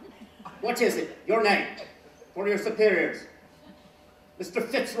down. What is it? Your name. For your superiors. Mr.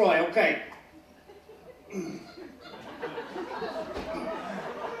 Fitzroy, okay.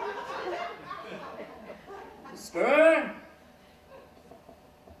 Mr.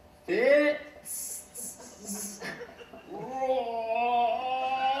 Fitzroy.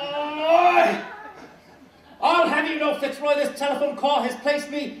 I'll have you know, Fitzroy, this telephone call has placed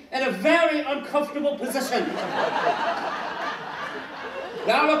me in a very uncomfortable position.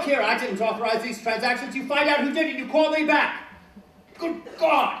 Now look here, I didn't authorize these transactions. You find out who did it, you call me back. Good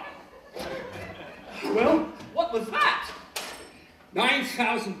God. Well, what was that?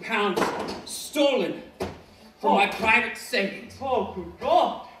 £9,000 stolen from my private savings. Oh, good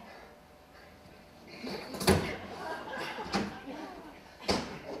God.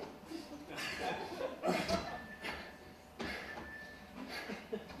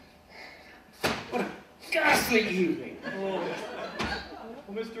 What a ghastly evening. Oh.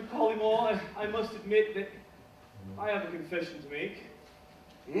 Well, Mr. Collymore, I must admit that I have a confession to make.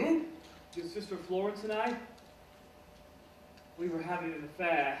 Hmm? Your sister Florence and I, we were having an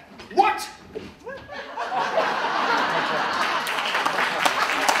affair. What?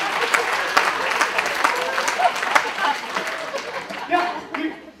 Yeah,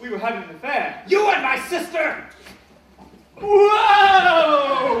 we were having an affair. You and my sister!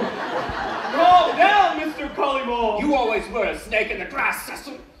 Whoa! Calm down, Mr. Collymore. You always were a snake in the grass,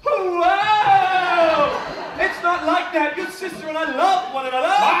 Cecil. Whoa! It's not like that. Your sister and I love one another.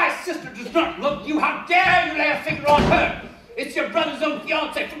 My sister does not love you. How dare you lay a finger on her? It's your brother's own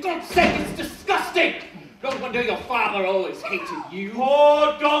fiancée. For God's sake, it's disgusting. No wonder your father always hated you.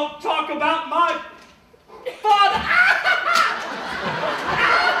 Oh, don't talk about my father.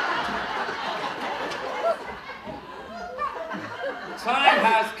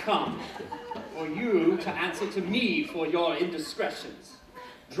 come for you to answer to me for your indiscretions.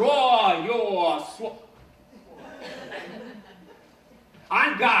 Draw your sword.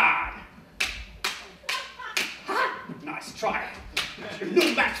 On guard. Ha! Nice try. You're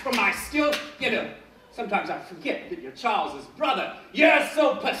no match for my skill. You know, sometimes I forget that you're Charles's brother. You're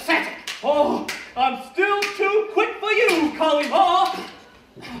so pathetic. Oh, I'm still too quick for you, Collymore.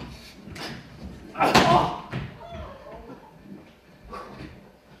 Oh.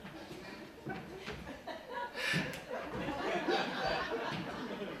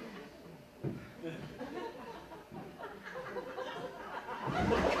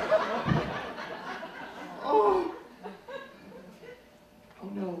 Oh. Oh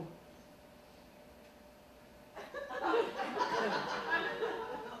no.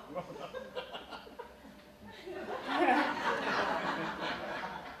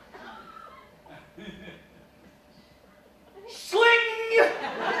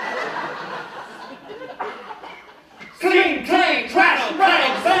 Cling, clang, crackle,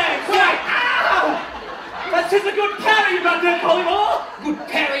 rattle, bang, crack! Ow! That's just a good parry you got there, Collymore! Good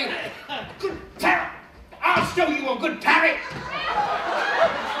parry! Good parry! I'll show you a good parry!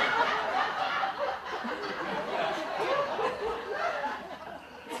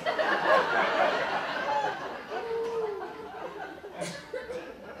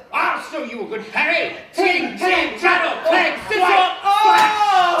 I'll show you a good parry! Ting, ting, rattle, clang, swipe!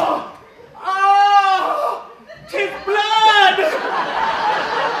 Oh! Oh! 'Tis blood!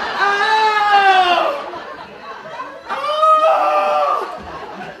 Oh! Oh!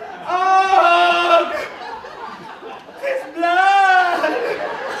 Oh! 'Tis blood!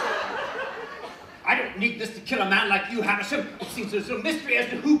 I don't need this to kill a man like you, Havisham. It seems there's a mystery as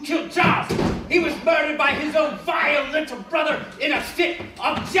to who killed Charles. He was murdered by his own vile little brother in a fit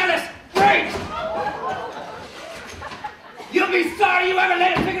of jealous rage. You'll be sorry you ever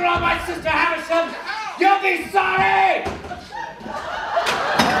laid a finger on my sister, Havisham. You'll be sorry!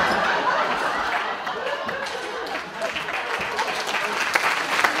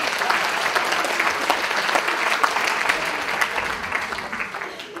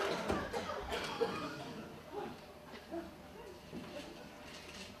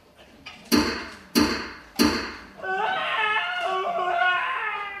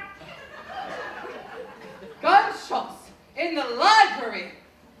 Gunshots in the library.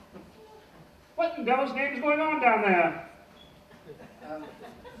 What in devil's name's going on down there?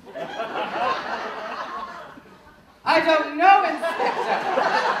 I don't know, Inspector.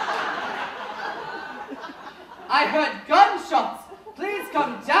 I heard gunshots. Please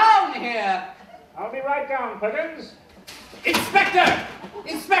come down here. I'll be right down, Piggins. Inspector!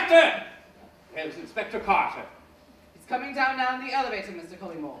 Inspector! There's Inspector Carter. He's coming down now in the elevator, Mr.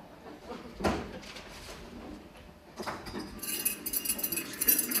 Collymore.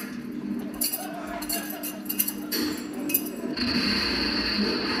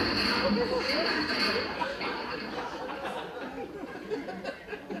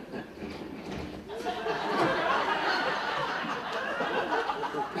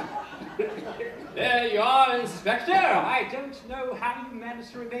 There you are, Inspector. I don't know how you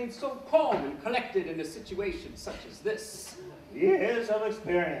managed to remain so calm and collected in a situation such as this. Years of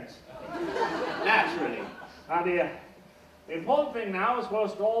experience. Naturally. Now, the important thing now is for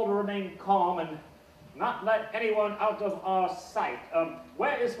us all to remain calm and not let anyone out of our sight.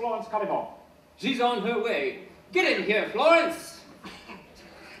 Where is Florence Collymore? She's on her way. Get in here, Florence.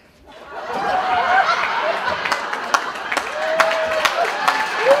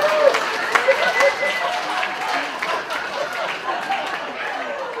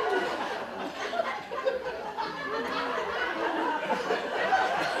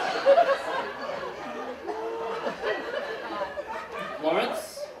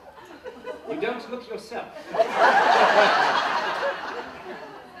 Florence, you don't look yourself.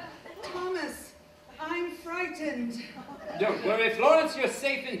 Thomas, I'm frightened. Don't worry, Florence, you're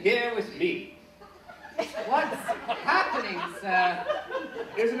safe in here with me. What's happening, sir?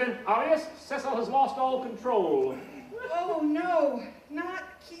 Isn't it obvious? Cecil has lost all control. Oh no, not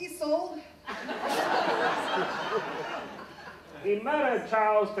Kiesel. He murdered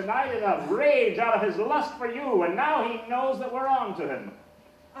Charles tonight in a rage out of his lust for you, and now he knows that we're on to him.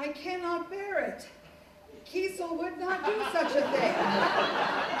 I cannot bear it. Kiesel would not do such a thing.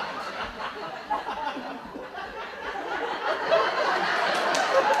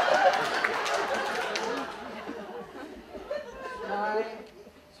 Try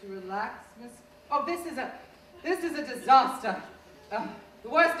to relax, Miss. Oh, this is a disaster. The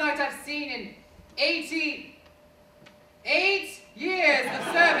worst night I've seen in 88 years of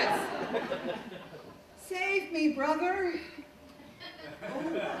service. Save me, brother.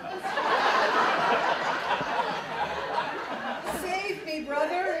 Save me,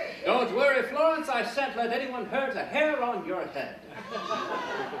 brother. Don't worry, Florence. I shan't let anyone hurt a hair on your head.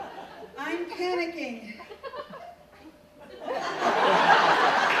 I'm panicking.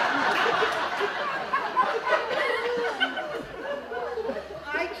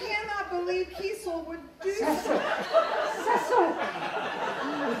 I cannot believe Kiesel would do so. Cecil!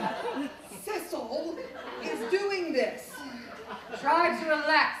 Cecil is doing this. Try to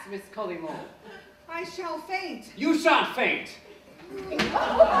relax, Miss Collymore. I shall faint. You shan't faint.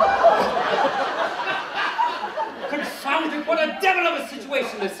 Confound it, what a devil of a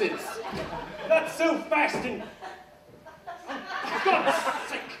situation this is. Not so fast and... For God's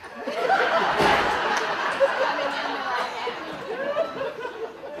sake!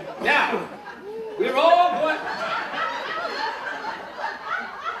 Now, we're all going...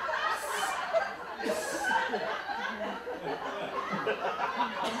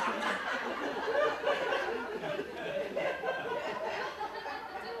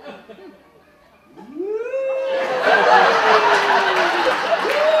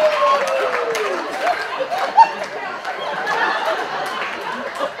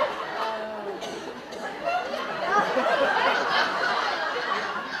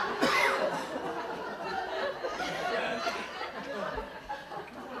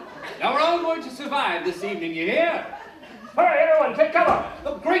 Now we're all going to survive this evening, you hear? Hurry, everyone, take cover!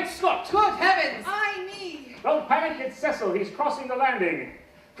 Oh, great Scott! Good heavens! I me. Don't panic, it's Cecil. He's crossing the landing.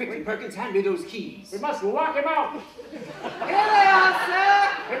 Quickly, Perkins, hand me those keys. We must lock him out. Here they are,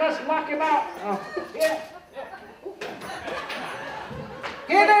 sir! We must lock him out. Oh, yeah.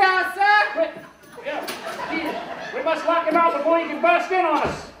 Here they are, sir! Quick. Yeah. We must lock him out before he can burst in on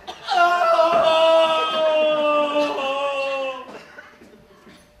us.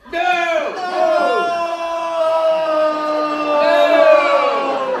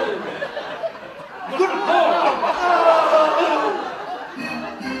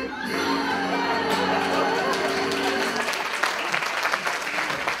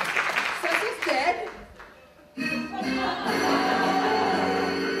 Cecil's dead.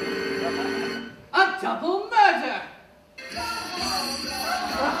 A double murder!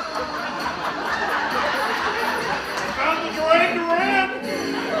 Found the Duran Duran!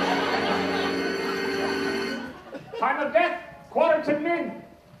 Time of death, 1:45.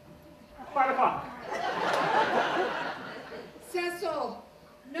 5 o'clock. Cecil,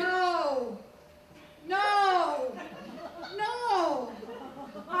 no. No. No.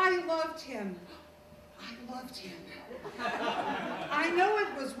 I loved him. I loved him. I know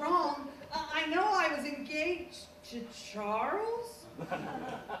it was wrong. I know I was engaged to Charles.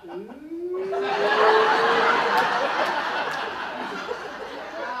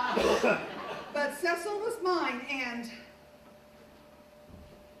 But Cecil was mine, and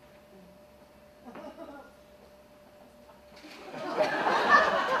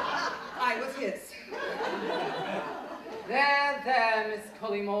I was his. There, Miss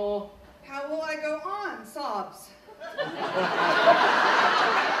Collymore. How will I go on? Sobs.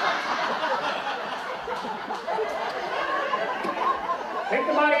 Take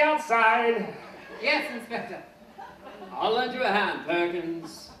the body outside. Yes, Inspector. I'll lend you a hand,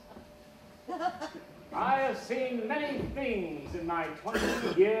 Perkins. I have seen many things in my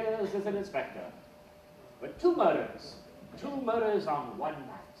 20 years as an inspector. But two murders on one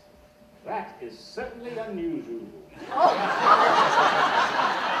night. That is certainly unusual. Oh,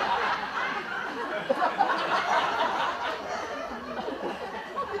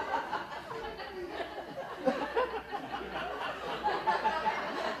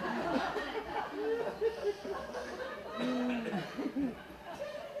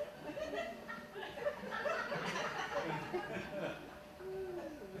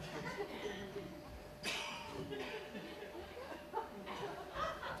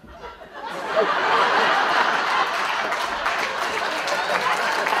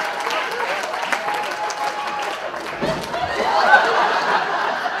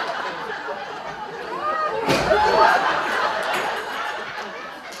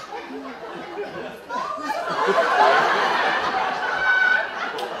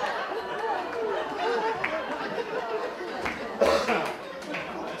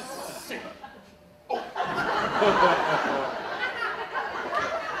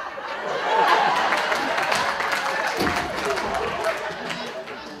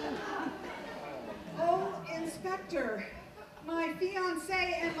 Inspector, my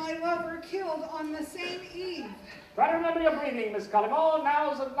fiancé and my lover killed on the same eve. Try to remember your breathing, Miss Collymore.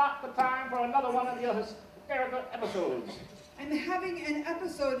 Now's not the time for another one of your hysterical episodes. I'm having an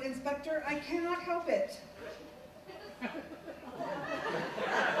episode, Inspector. I cannot help it.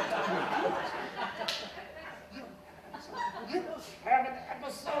 Have an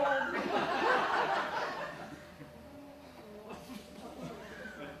episode.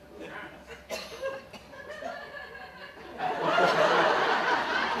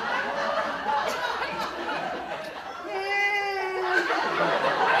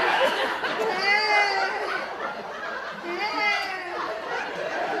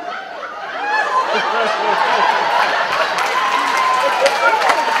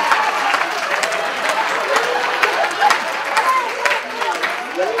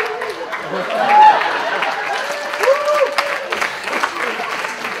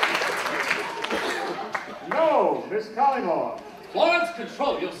 No, Miss Collymore. Florence,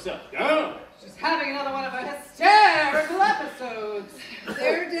 control yourself, girl. She's having another one of her hysterical episodes.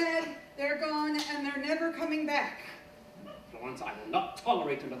 They're dead, they're gone, and they're never coming back. Florence, I will not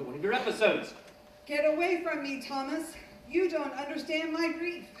tolerate another one of your episodes. Get away from me, Thomas. You don't understand my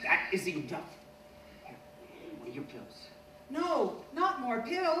grief. That is enough. Here, one of your pills. No, not more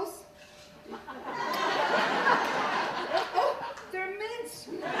pills. Oh, they're mints.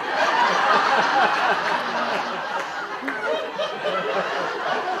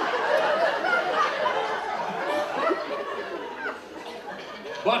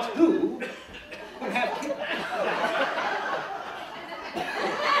 But who could have killed...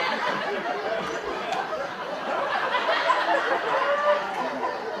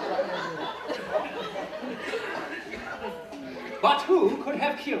 But who could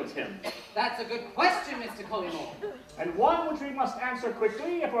have killed him? That's a good question, Mr. Collymore. And one which we must answer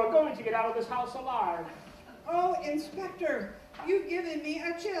quickly if we're going to get out of this house alive. Oh, Inspector, you've given me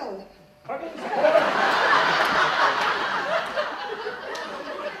a chill. Perkins,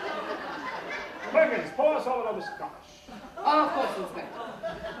 pour us all another scotch. Oh, of course, Inspector.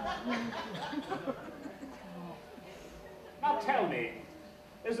 Now tell me,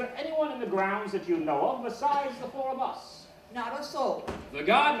 is there anyone in the grounds that you know of besides the four of us? Not a soul. The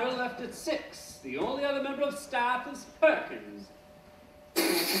gardener left at 6. The only other member of staff is Perkins.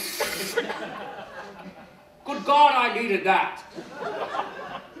 Good God, I needed that.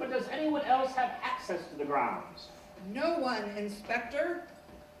 But does anyone else have access to the grounds? No one, Inspector.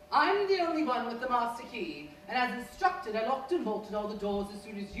 I'm the only one with the master key, and as instructed, I locked and bolted all the doors as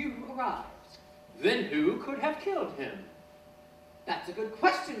soon as you arrived. Then who could have killed him? That's a good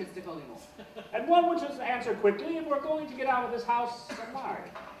question, Mr. Collymore. And one which is answered quickly if we're going to get out of this house alive.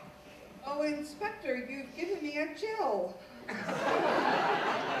 Oh, Inspector, you've given me a chill.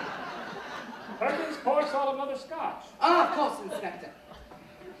 Perkins, pour us all another scotch. Oh, of course, Inspector.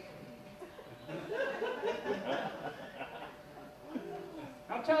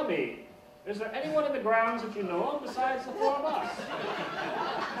 Now tell me, is there anyone in the grounds that you know of besides the four of us?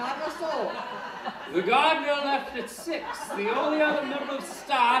 Not a soul. The gardener left at 6. The only other member of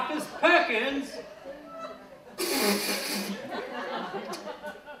staff is Perkins.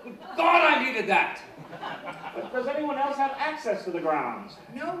 Good God, I needed that. But does anyone else have access to the grounds?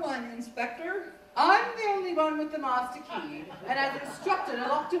 No one, Inspector. I'm the only one with the master key, and as instructed, I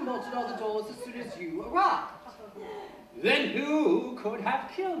locked and bolted all the doors as soon as you arrived. Then who could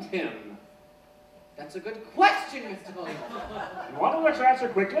have killed him? That's a good question, Mr. Collymore. And one of which answer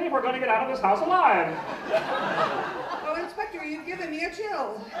quickly if we're going to get out of this house alive. Oh, Inspector, you've given me a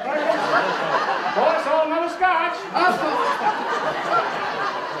chill. Perkins, pour us all another scotch. Of course.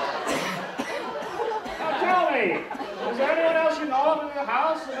 Now tell me, is there anyone else you know of in the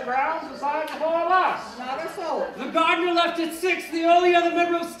house or the grounds besides the four of us? Not a soul. The gardener left at 6. The only other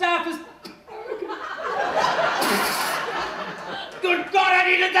member of staff is... Good God, I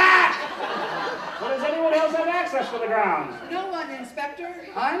needed that! But does anyone else have access to the grounds? No one, Inspector.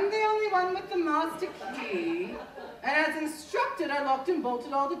 I'm the only one with the master key, and as instructed, I locked and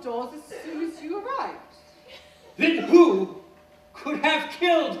bolted all the doors as soon as you arrived. Then who could have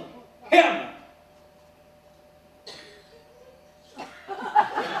killed him?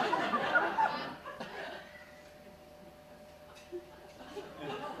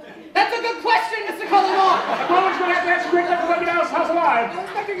 That's a good question, Mr. Collymore. The moment's going to have to answer quickly if we're going to get out of this house alive. Oh,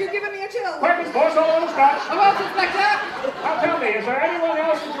 Inspector, you've given me a chill. Perkins, pour us all another scotch. Of course, Inspector. Now tell me, is there anyone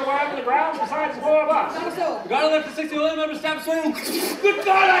else who's alive in the grounds besides the four of us? Not a soul. The gardener left at 6. The only member of staff is... Good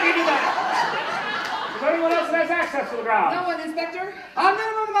God, I needed that! Is there anyone else that has access to the grounds? No one, Inspector. I'm the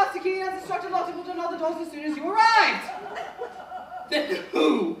only one with the master key, and as instructed, locked and bolted all the doors as soon as you arrived. Then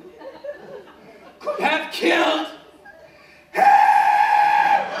who could have killed him?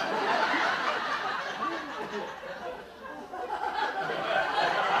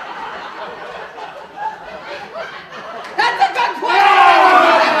 That's a good question.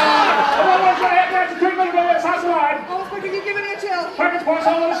 The moment's going to have to answer quickly if we're going to get out of this house alive. Oh, Inspector, you've given me a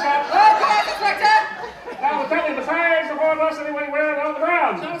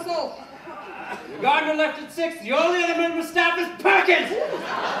Counsel. The gardener left at 6. The only other member of staff is Perkins.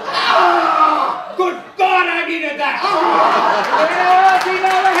 Ah! Good God, I needed that. Yes, he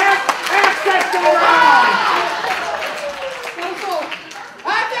never has access to the ground. Counsel.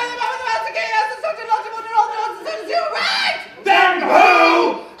 I'm telling you, the master king has such a lot of wonder all the nonsense as you, right? Then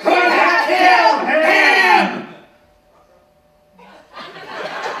who could have killed him?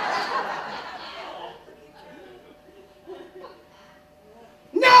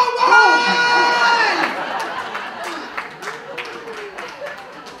 No one!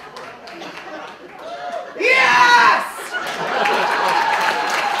 Yes!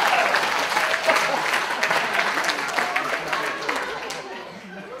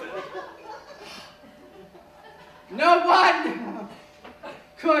 No one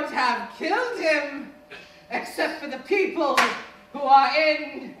could have killed him except for the people who are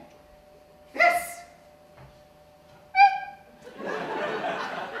in this.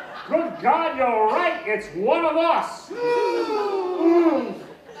 Good God, you're right. It's one of us.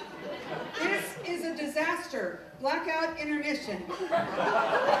 This is a disaster. Blackout intermission.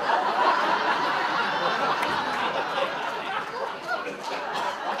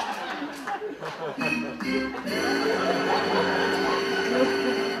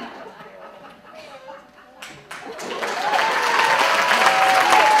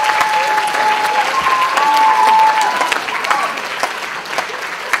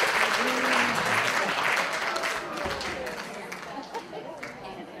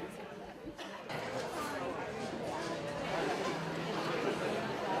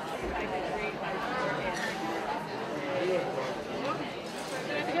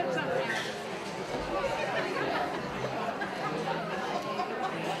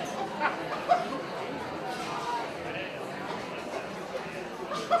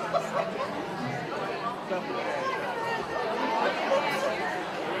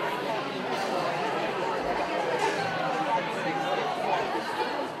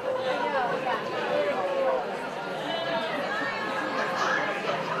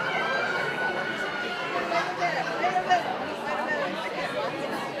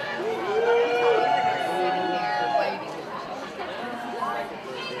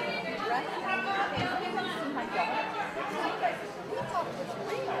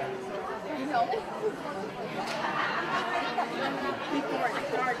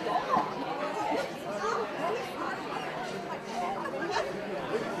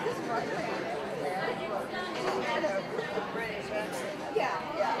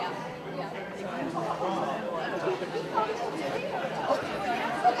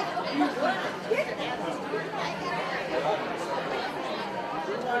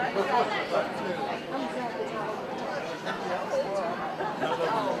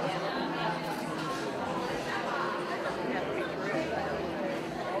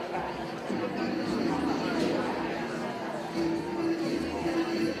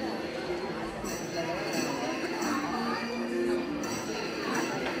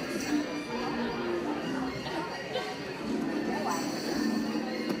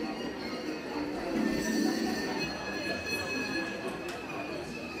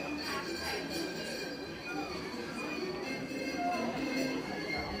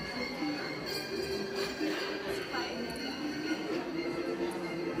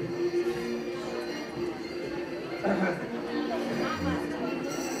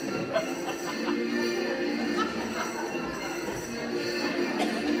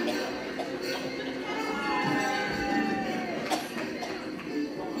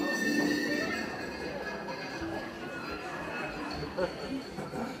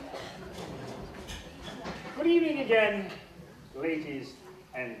 Good evening again, ladies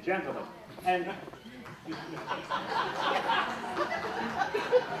and gentlemen. And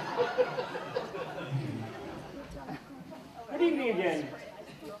good evening again,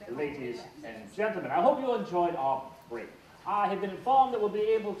 ladies and gentlemen. I hope you enjoyed our break. I have been informed that we'll be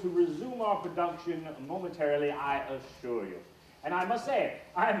able to resume our production momentarily, I assure you. And I must say,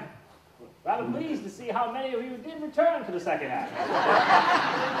 I'm rather pleased to see how many of you did return for the second act.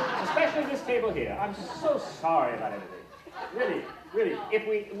 Especially this table here. I'm so sorry about everything. Really, if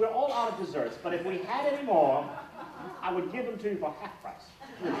we're all out of desserts, but if we had any more, I would give them to you for half price.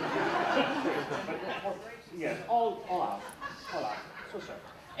 But, yes, all out. So sorry.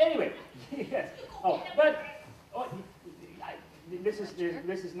 Anyway, yes. Oh, but this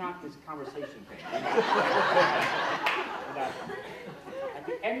is not this conversation thing. At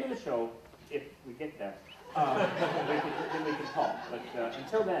the end of the show, if we get there, then we can talk. But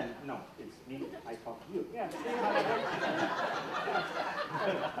until then, no, it's me, I talk to you. Yeah, see how that works?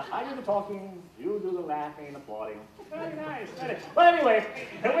 I do the talking, you do the laughing and applauding. Very nice. But anyway,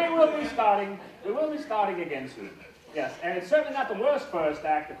 we will be starting again soon. Yes, and it's certainly not the worst first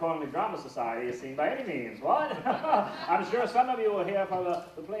act the Cornwall Drama Society has seen by any means. What? I'm sure some of you were here for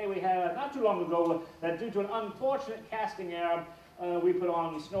the play we had not too long ago that due to an unfortunate casting error, we put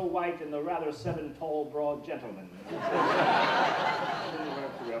on Snow White and the rather 7 tall, broad gentleman.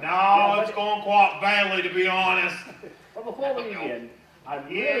 No, it's going quite badly, to be honest. But before we begin,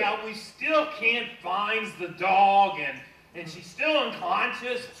 we still can't find the dog, and she's still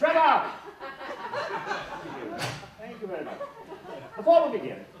unconscious. Trevor! Thank you very much. Before we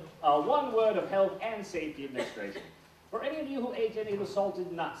begin, one word of health and safety administration. For any of you who ate any of the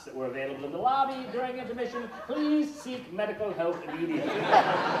salted nuts that were available in the lobby during intermission, please seek medical help immediately. Thank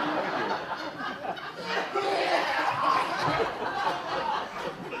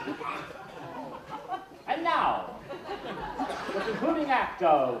you. And now, the concluding act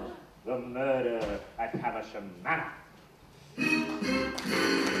of The Murder at Havisham Manor.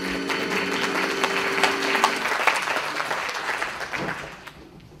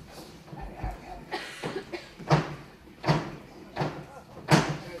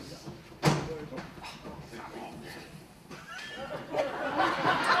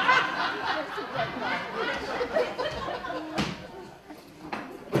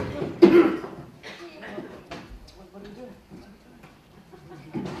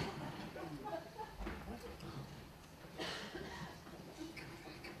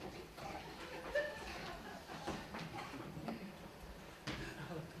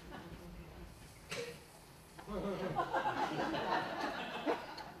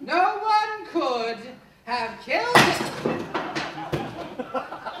 No one could have killed him.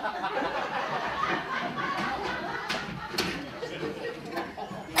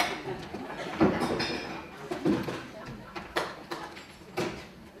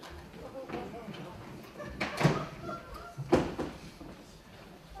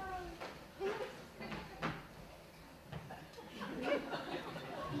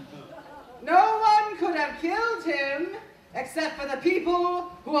 No one could have killed him except for the people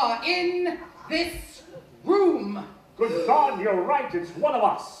who are in this room. Good God, you're right, it's one of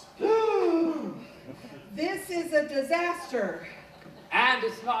us. This is a disaster. And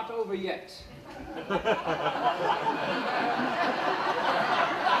it's not over yet.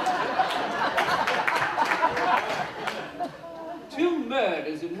 2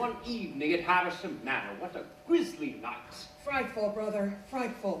 murders in one evening at Havisham Manor. What a grisly night. Frightful, brother,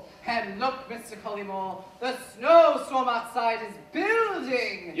 frightful. And look, Mr. Collymore, the snowstorm outside is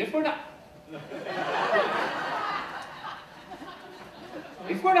building. If we're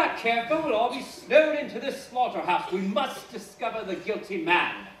not careful, we'll all be snowed into this slaughterhouse. We must discover the guilty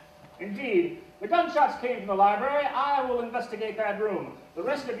man. Indeed. The gunshots came from the library. I will investigate that room. The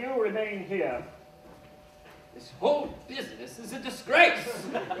rest of you remain here. This whole business is a disgrace.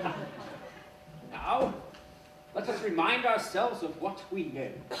 Now, let us remind ourselves of what we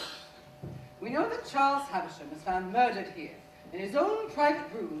know. We know that Charles Havisham was found murdered here, in his own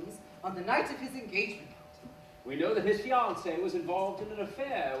private rooms, on the night of his engagement. We know that his fiancée was involved in an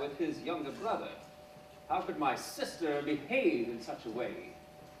affair with his younger brother. How could my sister behave in such a way?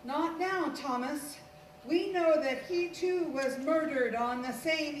 Not now, Thomas. We know that he too was murdered on the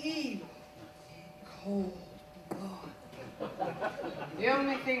same eve. Cold blood. The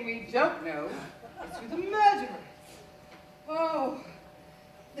only thing we don't know is who the murderer is. Oh,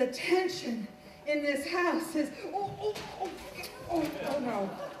 the tension in this house is... Oh no.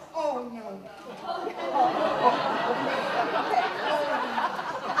 Oh, no.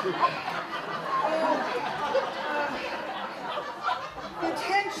 The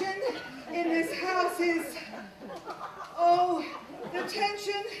tension in this house is... Oh, the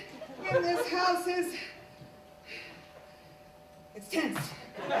tension in this house is... It's tense.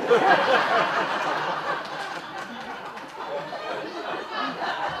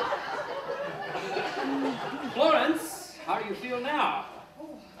 Florence, how do you feel now?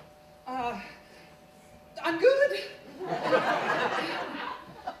 I'm good.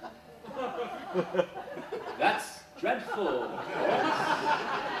 That's dreadful.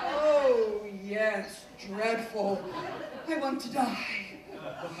 Oh, yes, dreadful. I want to die.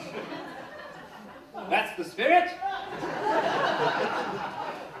 That's the spirit?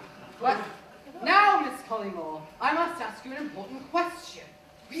 What? Now, Miss Collymore, I must ask you an important question.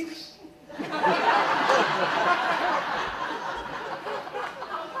 Really?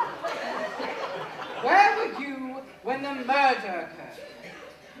 Where were you when the murder occurred?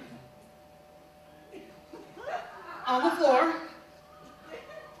 on the floor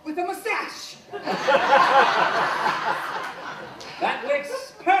with a mustache. That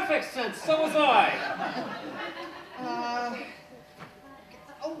makes perfect sense. So was I.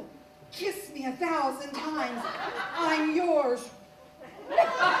 Oh, kiss me 1,000 times. I'm yours.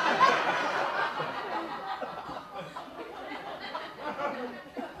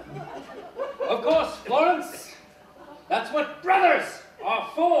 Of course, Florence. That's what brothers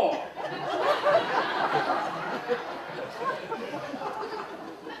are for.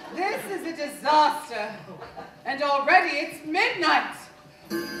 This is a disaster. And already it's midnight.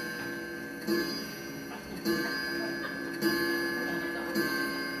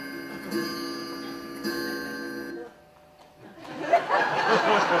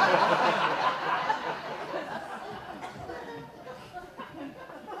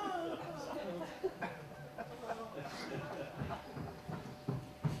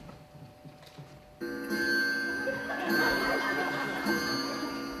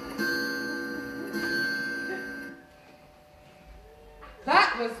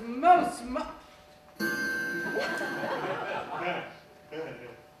 That was most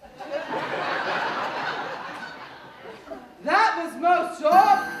That was most Go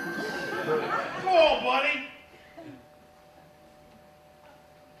on, buddy.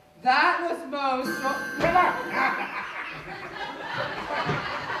 That was most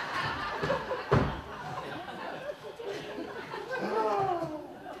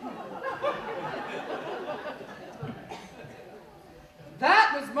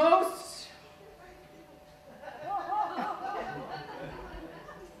That was most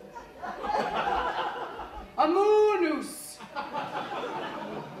a moonus.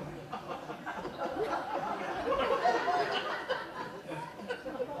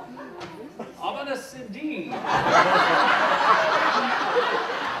 Ominous indeed.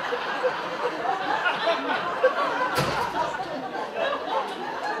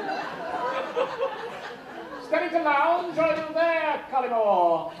 Steady to lounge, are you there,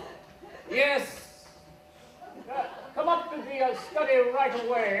 Cullimore? Yes. Come up to the study right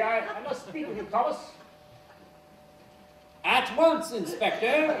away. I must speak with you, Thomas. At once,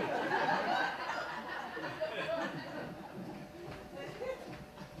 Inspector.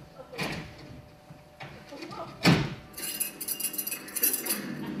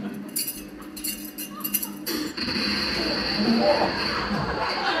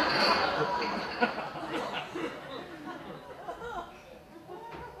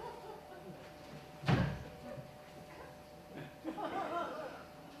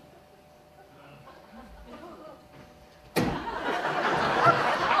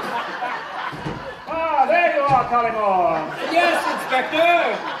 Cullimore. Yes, Inspector.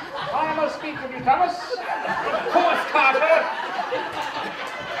 I must speak with you, Thomas. Of course, Carter.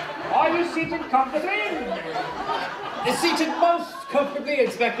 Are you seated comfortably? Seated most comfortably,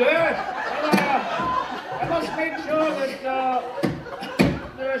 Inspector. I must make sure that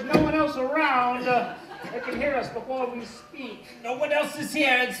there is no one else around that can hear us before we speak. No one else is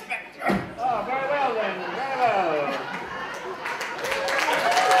here, Inspector. Oh, very well then, very well.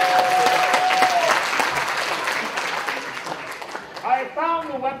 I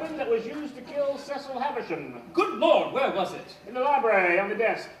found the weapon that was used to kill Cecil Havisham. Good Lord, where was it? In the library, on the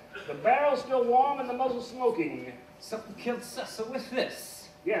desk. The barrel still warm and the muzzle smoking. Someone killed Cecil with this.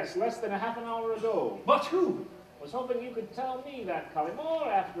 Yes, less than a half an hour ago. But who? Was hoping you could tell me that, Cullimore.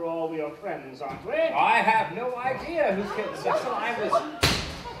 After all, we are friends, aren't we? I have no idea who killed Cecil.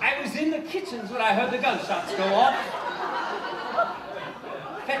 I was in the kitchens when I heard the gunshots go off.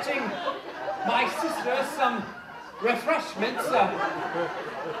 Fetching my sister some refreshments.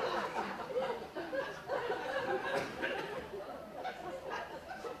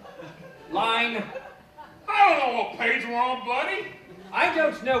 Line. I don't know what page we're on, buddy. I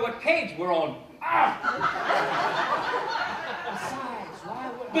don't know what page we're on.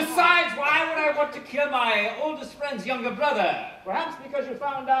 Besides, why would I want to kill my oldest friend's younger brother? Perhaps because you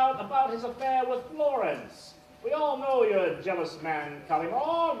found out about his affair with Florence. We all know you're a jealous man,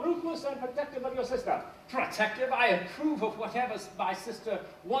 Cullimore, ruthless and protective of your sister. Protective? I approve of whatever my sister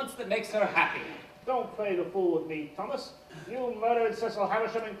wants that makes her happy. Don't play the fool with me, Thomas. You murdered Cecil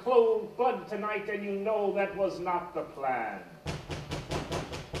Havisham in cold blood tonight, and you know that was not the plan.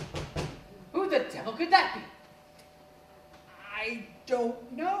 Who the devil could that be? I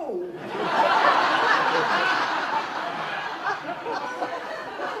don't know.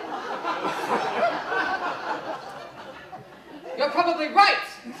 You're probably right.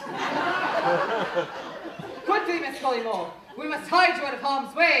 Quickly, Miss Cullimore. We must hide you out of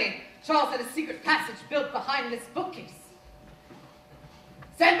harm's way. Charles had a secret passage built behind this bookcase.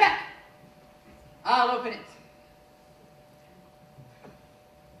 Stand back. I'll open it.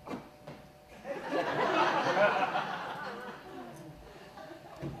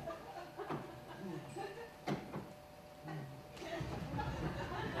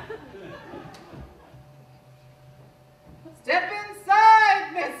 Step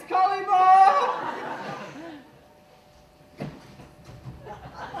inside, Miss Collymore.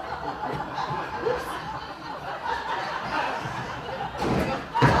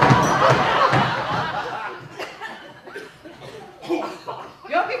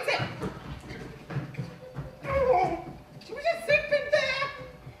 You'll be sick. She was just sleeping there.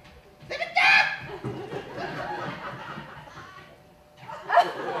 Leave it there.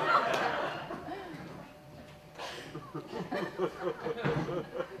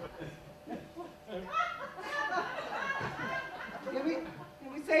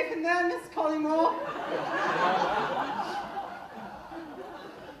 You'll be safe in there, Miss Collymore.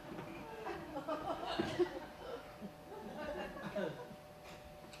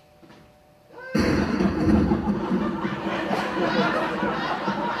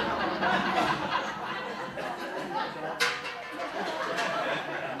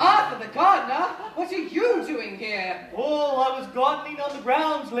 Arthur the gardener, what are you doing here? Oh, I was gardening on the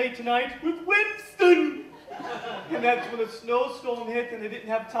grounds late tonight with Winston. And that's when a snowstorm hit and I didn't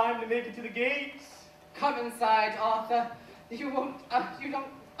have time to make it to the gates. Come inside, Arthur. You don't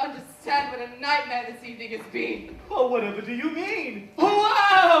understand what a nightmare this evening has been. Oh, whatever do you mean? Oh,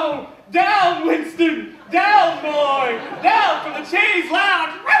 wow! Down, Winston! Down, boy! Down from the chaise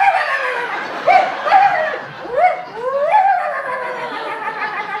lounge!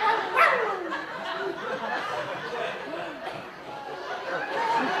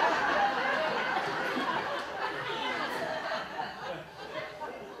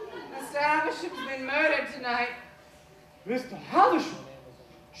 Mr. Havisham's been murdered tonight. Mr. Havisham?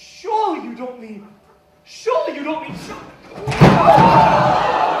 Surely you don't mean...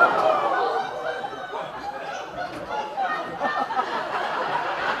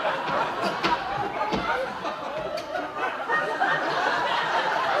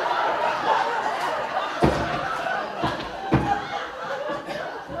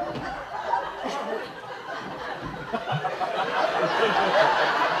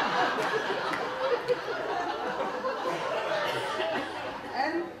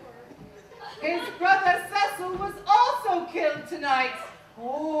 And his brother Cecil was also killed tonight.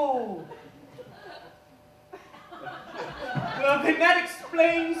 Oh. Well, then that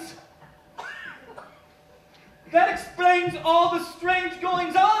explains all the strange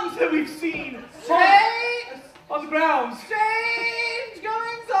goings-ons that we've seen on the grounds. Strange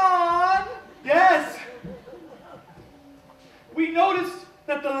goings-on. Yes. We noticed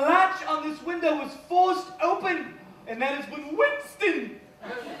that the latch on this window was forced open, and that is when Winston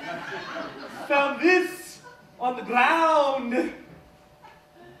found this on the ground. It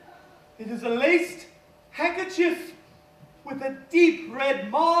is a laced handkerchief with a deep red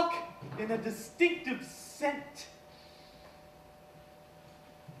mark and a distinctive scent.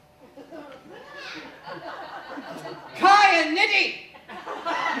 Kyaniddy!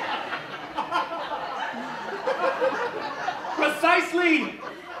 Precisely!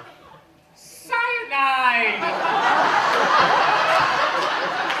 Cyanide!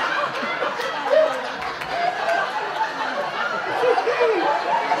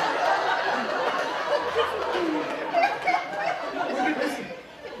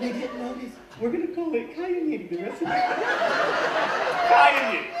 They didn't notice. We're going to call it cyanide the rest of the time.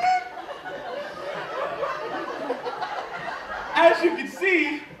 Cyanide. As you can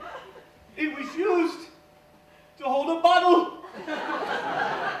see, it was used to hold a bottle.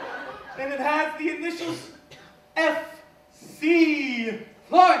 And it has the initials F.C.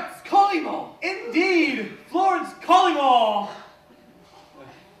 Florence Collymore. Indeed, Florence Collymore.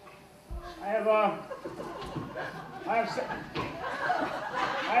 I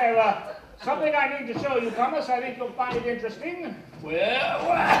have something I need to show you, Thomas. I think you'll find it interesting.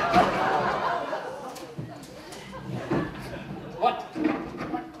 What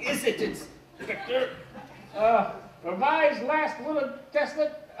is it, Inspector? Revised last will and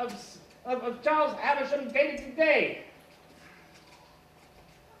testament of Charles Havisham dated today.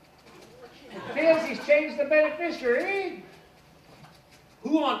 It appears he's changed the beneficiary.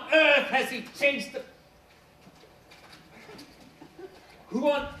 Who on earth has he changed the... Who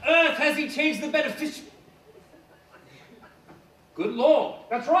on earth has he changed the beneficiary? Good Lord.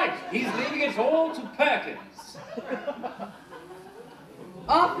 That's right. He's leaving it all to Perkins.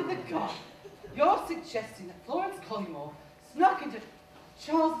 Arthur the God, you're suggesting that Florence Collymore snuck into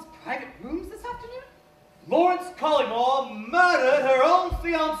Charles's private rooms this afternoon? Florence Collymore murdered her own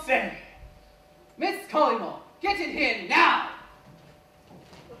fiancé. Miss Collymore, get in here now!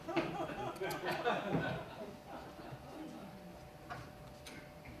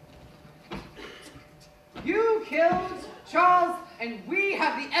 You killed Charles, and we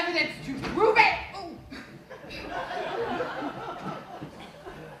have the evidence to prove it!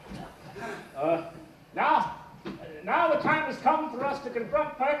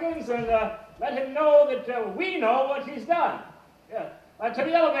 Perkins and let him know that we know what he's done. Yeah. To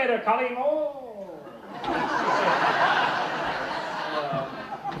the elevator, Colleen. Oh.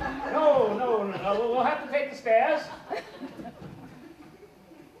 No. We'll have to take the stairs.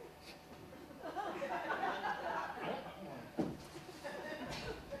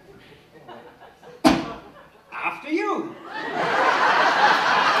 After you.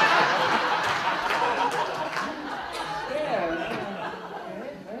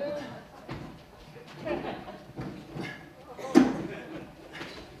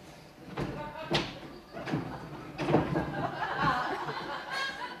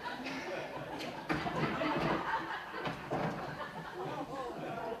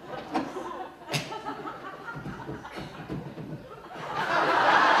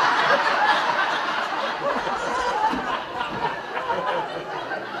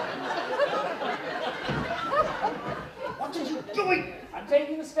 I'm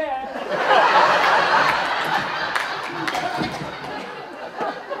taking the stairs.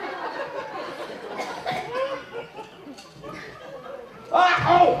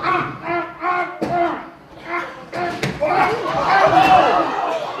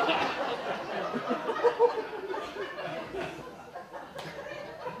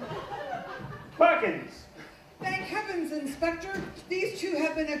 Perkins. Thank heavens, Inspector. These two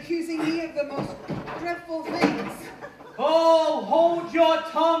have been accusing me of the most dreadful things. Oh, hold your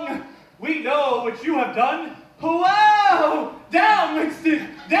tongue. We know what you have done. Wow! Down,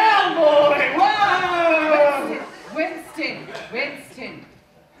 Winston! Down, boy! Wow! Winston.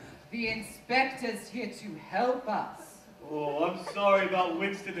 The inspector's here to help us. Oh, I'm sorry about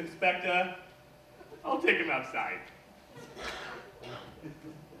Winston, Inspector. I'll take him outside.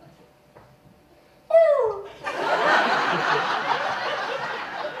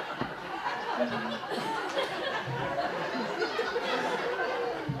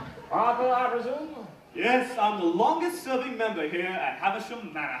 Arthur, I presume? Yes, I'm the longest-serving member here at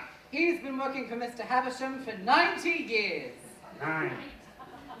Havisham Manor. He's been working for Mr. Havisham for 90 years.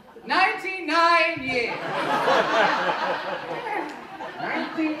 99 years.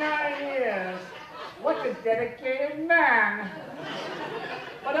 99 years. What a dedicated man.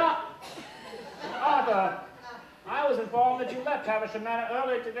 But, Arthur, I was informed that you left Havisham Manor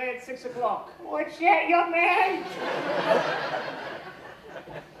earlier today at 6 o'clock. What's that, young man?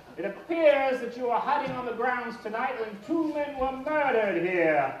 It appears that you were hiding on the grounds tonight when 2 men were murdered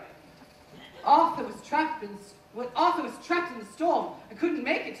here. Arthur was trapped in the storm and couldn't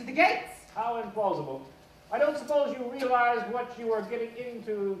make it to the gates. How implausible. I don't suppose you realized what you were getting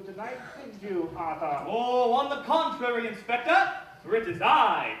into tonight, did you, Arthur? Oh, on the contrary, Inspector, for it is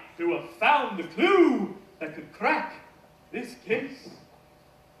I who have found the clue that could crack this case.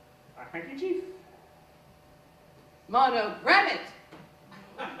 A handkerchief? Monogrammet.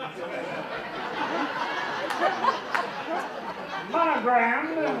 Monogram.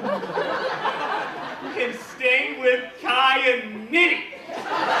 Can stain with Kai and Nitty.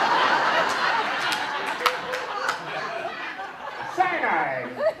 Cyanide.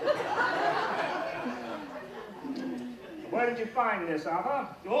 Where did you find this, Arthur?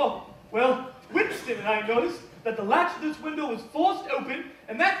 Oh, well, Winston and I noticed that the latch of this window was forced open,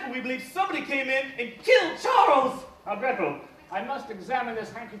 and that's when we believe somebody came in and killed Charles. How dreadful. I must examine this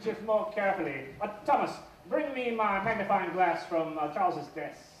handkerchief more carefully. Thomas, bring me my magnifying glass from Charles's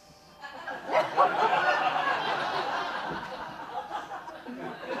desk.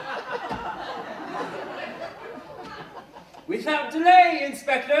 Without delay,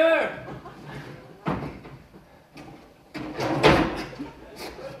 Inspector.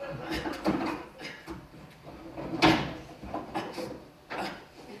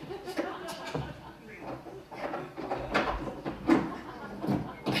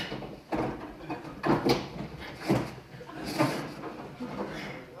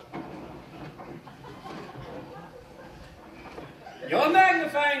 Your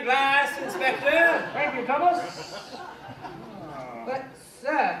magnifying glass, Inspector. Thank you, Thomas. But,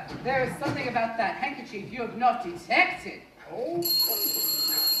 sir, there is something about that handkerchief you have not detected. Oh.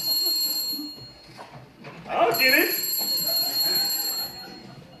 I'll get it.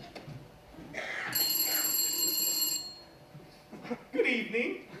 Good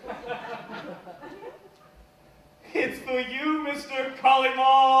evening. It's for you, Mr.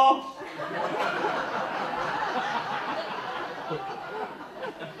 Collymore.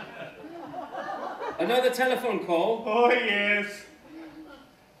 Another telephone call. Oh, yes.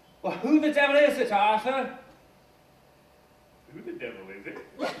 Well, who the devil is it, Arthur? Who the devil is it?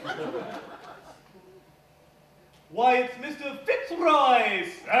 Why, it's Mr. Fitzroy,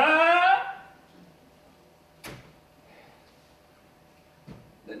 sir.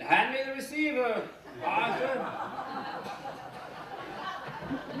 Then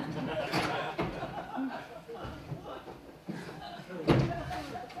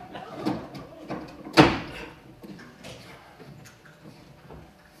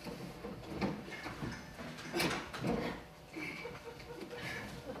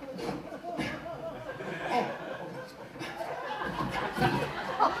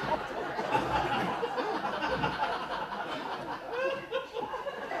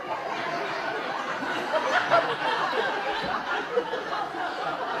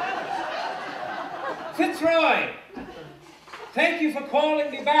Fitzroy! Thank you for calling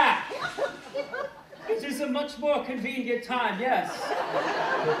me back. It is a much more convenient time, yes.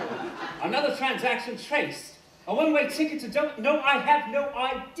 Another transaction traced. A one-way ticket to don't know. I have no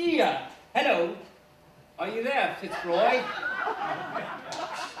idea. Hello. Are you there, Fitzroy?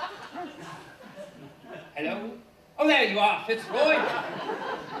 Hello? Oh, there you are, Fitzroy.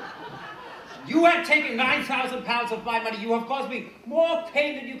 You have taken 9,000 pounds of my money. You have caused me more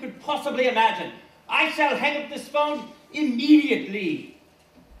pain than you could possibly imagine. I shall hang up this phone immediately.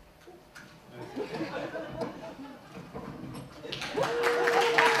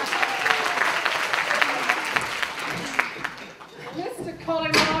 Mr.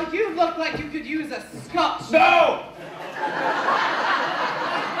 Collingwood, you look like you could use a scotch. No!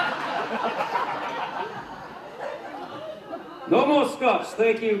 No more scotch,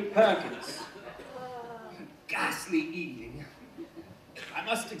 thank you, Perkins. Ghastly evening. I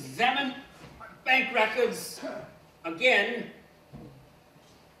must examine my bank records again,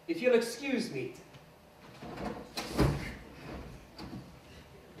 if you'll excuse me.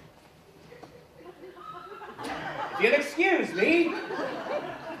 If you'll excuse me.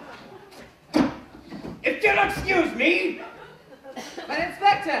 If you'll excuse me. But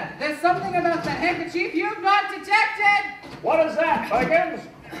Inspector, there's something about the handkerchief you've not detected. What is that, Perkins?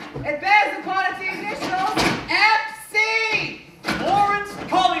 It bears upon its initials FC. Lawrence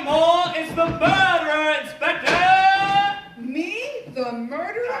Collymore is the murderer, Inspector! Me? The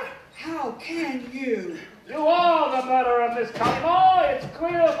murderer? How can you? You are the murderer, Miss Collymore. It's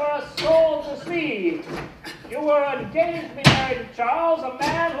clear for us all to see. You were engaged to be married to Charles, a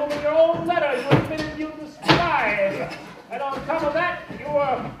man whom in your own letter you admitted you despised. And on top of that, you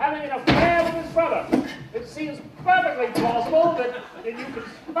were having an affair with his brother. It seems perfectly plausible that you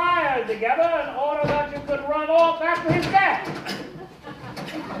conspired together in order that you could run off after his death.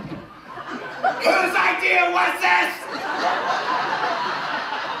 Whose idea was this?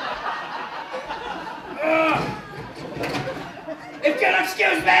 If you'll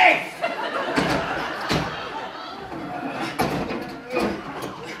excuse me!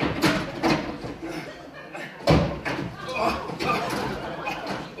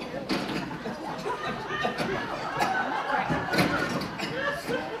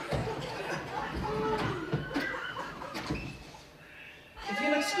 If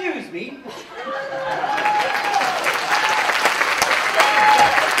you'll excuse me.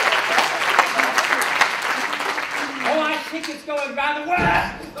 Oh, I think it's going rather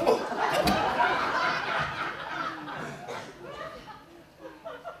well.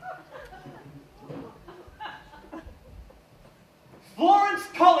 Florence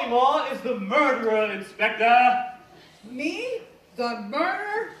Collymore is the murderer, Inspector. Me? The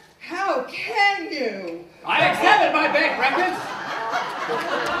murderer? How can you? I examined my bank records.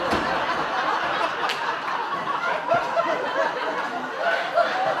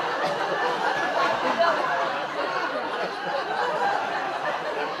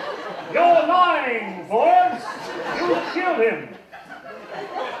 You're lying, Forbes. You killed him.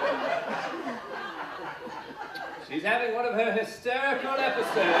 She's having one of her hysterical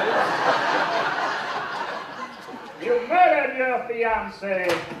episodes. You murdered your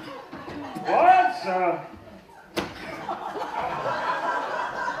fiancée. What?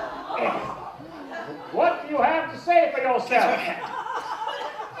 What do you have to say for yourself?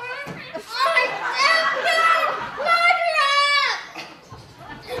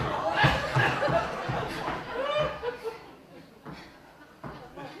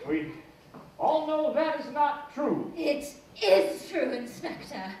 We all know that is not true. It is true,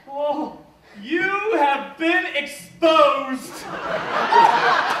 Inspector. Oh, you have been exposed.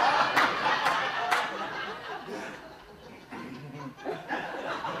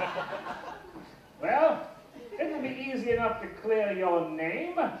 Well, it will be easy enough to clear your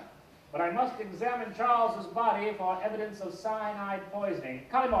name, but I must examine Charles's body for evidence of cyanide poisoning.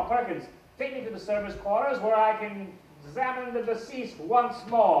 Collymore, Perkins, take me to the service quarters where I can examine the deceased once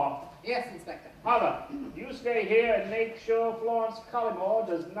more. Yes, Inspector. Mother, you stay here and make sure Florence Collymore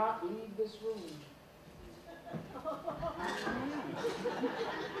does not leave this room.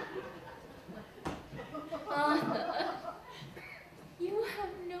 Arthur, you have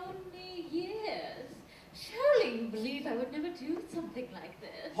no do something like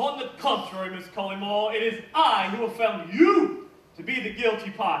this. On the contrary, Miss Collymore, it is I who have found you to be the guilty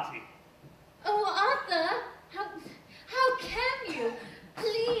party. Oh, Arthur, how can you?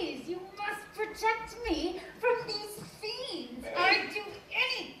 Please, you must protect me from these fiends. I'd do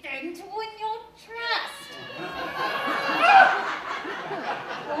anything to win your trust.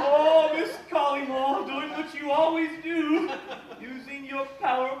 Oh, Miss Collymore, doing what you always do, using your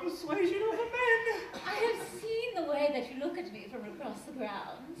power of persuasion over men. I have seen the way that you look at me from across the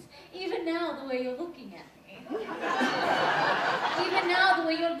grounds. Even now, the way you're looking at me. Even now, the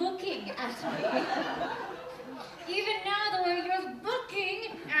way you're looking at me. Even now, the way you're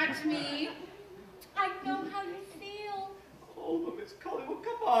looking at me. I know how you feel. Oh, but Miss Collymore,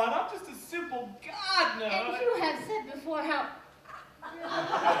 come on, I'm just a simple gardener. And you have said before how...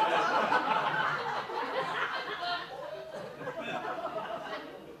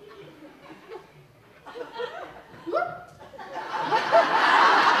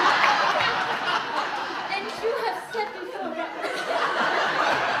 And you have said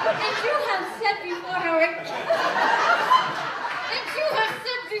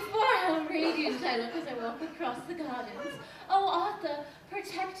before how radiant I look as I walk across the gardens. Oh, Arthur,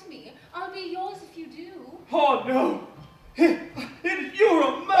 protect me. I'll be yours if you do. Oh, no. You're a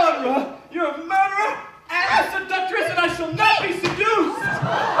murderer. You're a murderer and a seductress, and I shall not be seduced.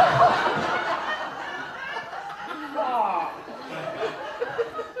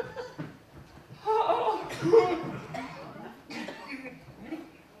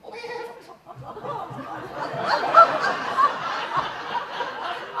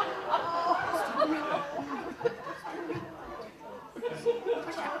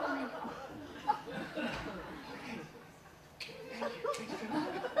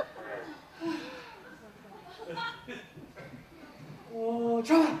 Oh,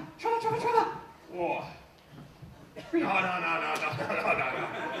 Trevor! Oh. No.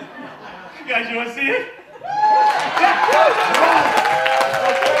 You guys, you want to see it?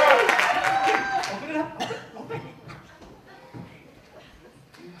 Open it up. Open it.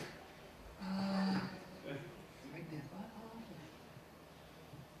 Right there.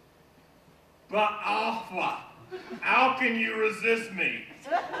 But Arthur, how can you resist me?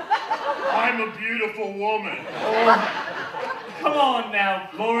 I'm a beautiful woman. Oh, come on now,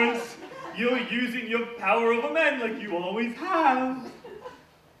 Florence. You're using your power over men like you always have.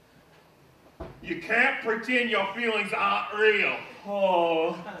 You can't pretend your feelings aren't real.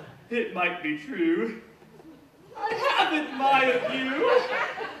 Oh, it might be true. I have admired you.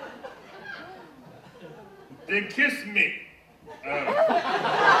 Then kiss me.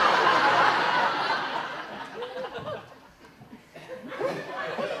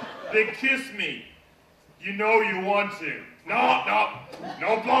 Then kiss me. You know you want to.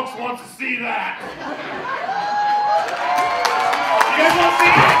 No blokes want to see that. You guys want to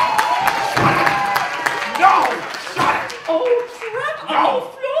see it? No! Shut it! Oh, Trevor! No. Oh,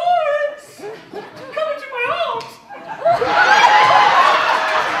 Florence! Come into my arms!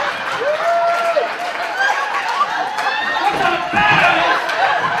 What's up there?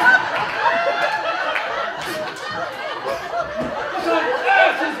 What on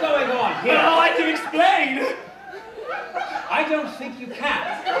earth is going on here? Well, I can explain. I don't think you can.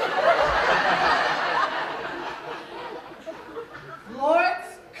 Florence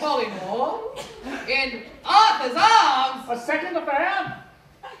Collymore in Arthur's arms. A second affair?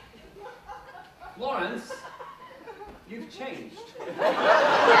 Florence, you've changed.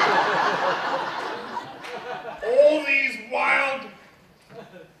 All these wild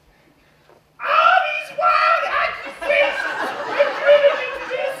accusations have driven me to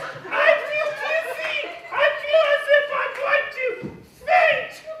this. I feel dizzy. I feel as if I'm going to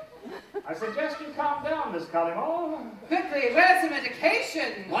faint. I suggest you calm down, Miss Collymore. Quickly, where's the medication?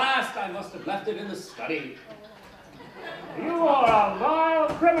 Last, I must have left it in the study. You are a vile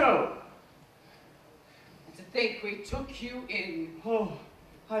criminal. To think we took you in. Oh,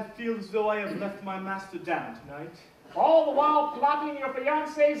 I feel as though I have left my master down tonight. All the while plotting your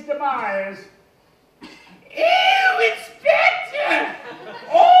fiancé's demise. Ew, Inspector!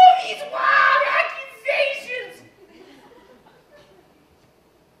 All these wild accusations!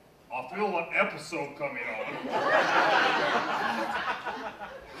 I feel an episode coming on.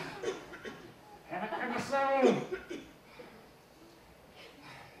 An episode.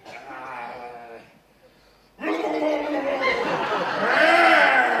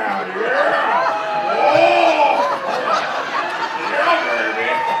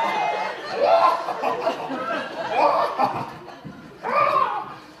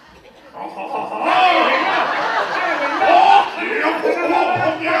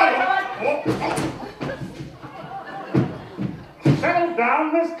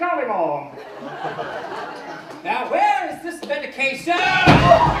 Miss Collymore. Now, where is this medication?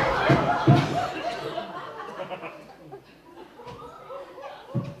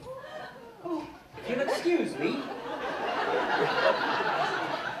 If you'll excuse me.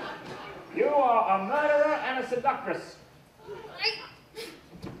 You are a murderer and a seductress.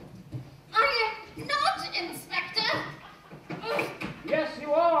 I am not, Inspector. Yes,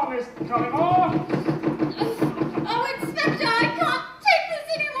 you are, Miss Collymore. Oh, Inspector, I can't take this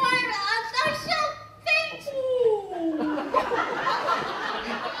anymore. I shall faint.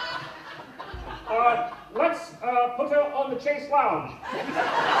 Let's put her on the Chase Lounge.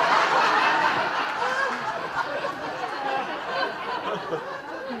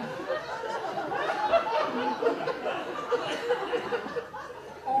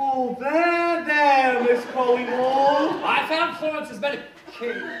 Oh, there, Miss Collymore. I found Florence's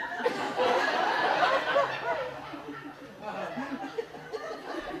medication.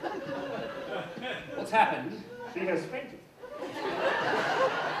 What's happened? She has fainted.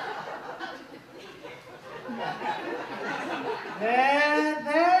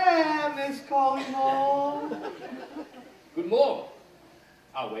 There, Miss Collymore. Good Lord.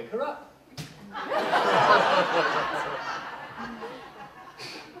 I'll wake her up.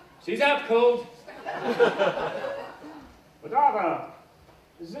 She's out cold. Badava,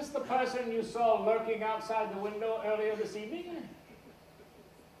 is this the person you saw lurking outside the window earlier this evening?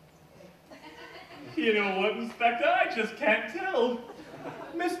 You know what, Inspector? I just can't tell.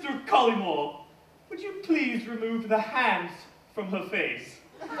 Mr. Collymore, would you please remove the hands from her face?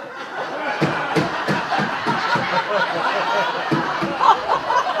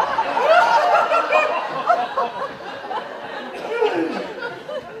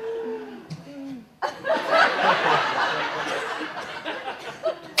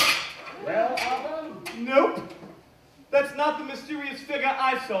 Well, Arthur? Nope. That's not the mysterious figure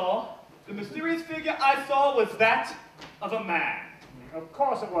I saw. The mysterious figure I saw was that of a man. Of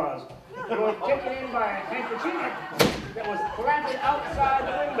course it was. You were taken in by a handkerchief that was planted outside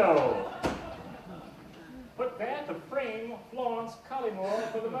the window. Put there to frame Florence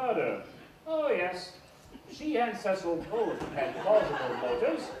Collymore for the murder. Oh, yes. She and Cecil both had plausible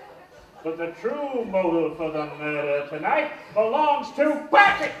motives. But the true motive for the murder tonight belongs to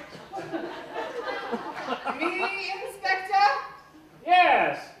Patrick! Me, Inspector?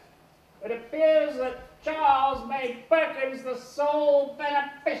 Yes. It appears that Charles made Perkins the sole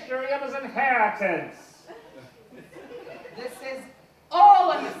beneficiary of his inheritance. This is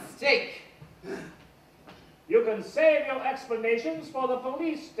all a mistake. You can save your explanations for the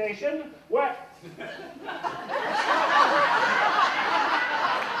police station where...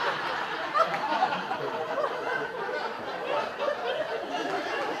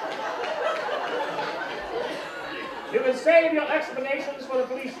 You can save your explanations for the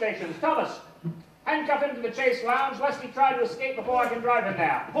police stations. Thomas, handcuff him to the Chase Lounge lest he try to escape before I can drive him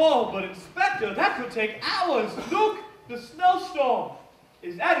there. Oh, but Inspector, that could take hours. Look, the snowstorm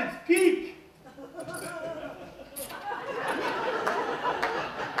is at its peak.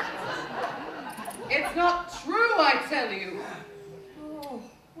 It's not true, I tell you. Oh,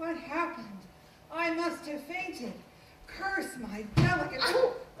 what happened? I must have fainted. Curse my delicate...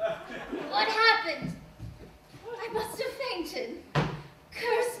 Oh, what happened? I must have fainted.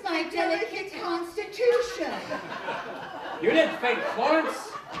 Curse my delicate constitution. You didn't faint,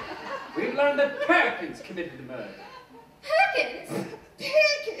 Florence. We've learned that Perkins committed the murder. Perkins?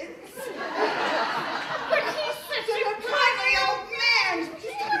 Pickens! But he's such Such a primary old man! He's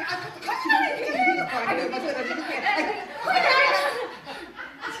coming. I've got the costume. I know, but I didn't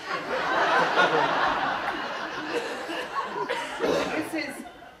This is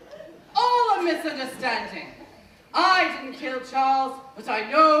all a misunderstanding. I didn't kill Charles, but I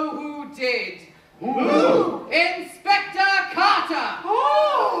know who did. Who? Inspector Carter!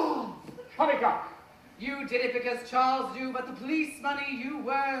 Oh! Poppycock. You did it because Charles knew about the police money you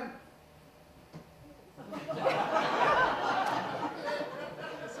were...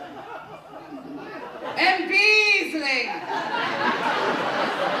 embezzling!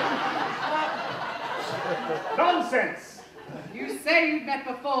 Nonsense. You say you'd met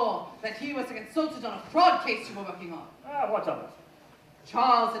before, that he was a consultant on a fraud case you were working on. What of it?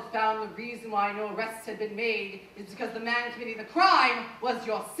 Charles had found the reason why no arrests had been made is because the man committing the crime was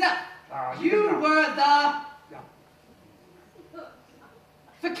yourself. You You did not. were the...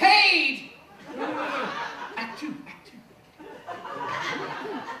 facade! Act two.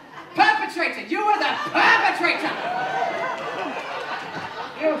 Perpetrator! You were the perpetrator!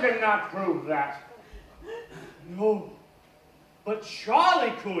 You cannot prove that. No. But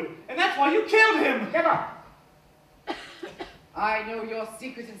Charlie could, and that's why you killed him. Get up. I know your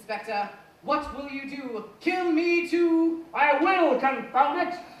secret, Inspector. What will you do? Kill me too? I will, confound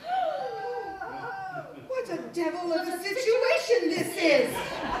it! What a devil of a situation this is!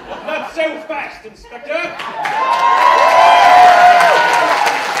 Not so fast, Inspector!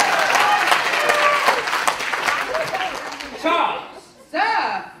 Charles!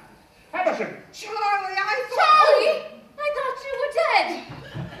 Sir! Havisham, Charlie, Charlie! I thought you were dead.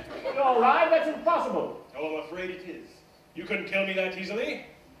 you're alive? That's impossible. Oh, I'm afraid it is. You couldn't kill me that easily.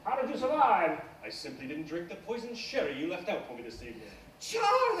 How did you survive? I simply didn't drink the poisoned sherry you left out for me this evening.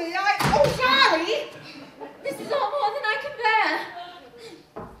 Charlie, Oh, Charlie! This is all more than I can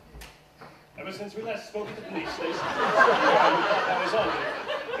bear. Ever since we last spoke at the police station, I was on it.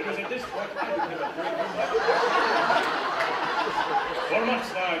 It was at this point I became a great For months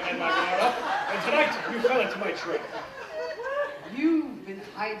now I've had my guard up, and tonight you fell into my trap. You've been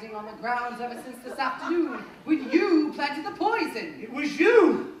hiding on the grounds ever since this afternoon when you planted the poison. It was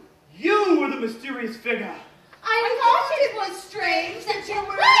you! You were the mysterious figure. I thought it was strange that you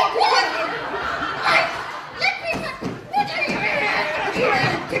were...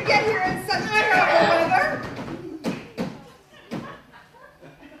 to get here in such terrible weather.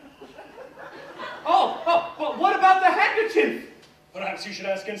 But what about the handkerchief? Perhaps you should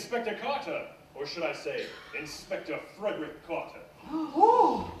ask Inspector Carter, or should I say, Inspector Frederick Carter.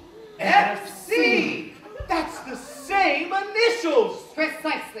 Oh, FC! That's the same initials.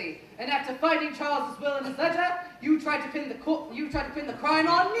 Precisely. And after finding Charles's will in his ledger, you tried to pin the crime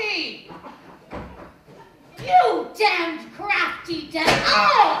on me. You damned crafty devil!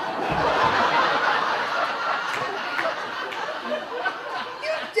 Oh!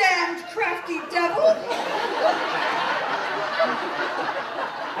 You damned crafty devil!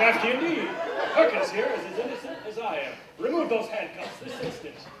 Crafty indeed. Perkins here is as innocent as I am. Remove those handcuffs this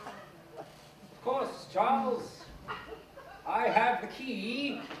instant. Of course, Charles. I have the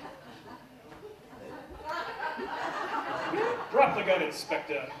key. Drop the gun,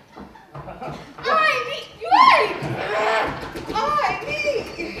 Inspector.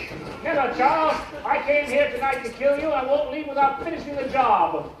 Me! Never, Charles. I came here tonight to kill you. I won't leave without finishing the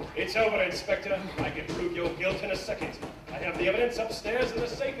job. It's over, Inspector. I can prove your guilt in a second. I have the evidence upstairs in the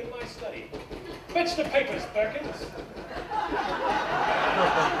safe in my study. Fetch the papers, Perkins.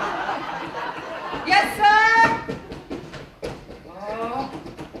 Yes, sir!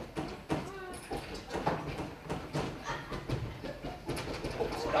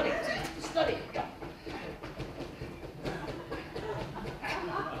 Study. Yeah.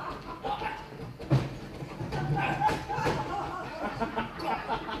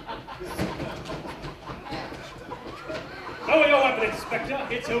 Lower your weapon, Inspector.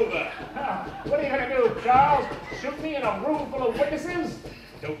 It's over. What are you going to do, Charles? Shoot me in a room full of witnesses?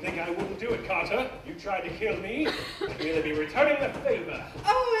 Don't think I wouldn't do it, Carter. You tried to kill me. I'd merely be returning the favor.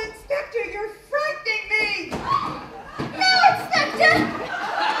 Oh, Inspector, you're frightening me! No, Inspector!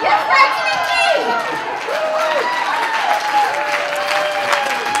 You're frightening me!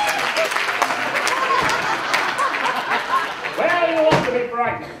 Well, you ought to be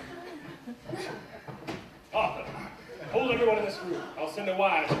frightened. Arthur, hold everyone in this room. I'll send a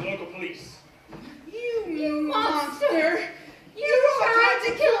wire to the local police. You monster! You tried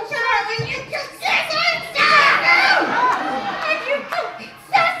to kill Charlie! You killed Cecil instead! And you killed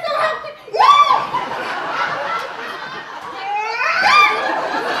Cecil!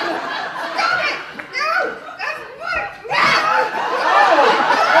 Stop it! No! That's what!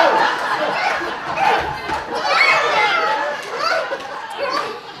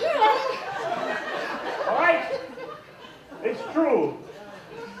 All right? It's true.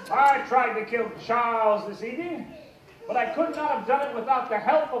 I tried to kill Charles this evening, but I could not have done it without the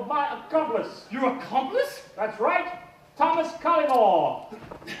help of my accomplice. Your accomplice? That's right, Thomas Collymore.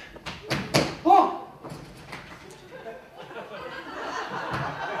 Oh!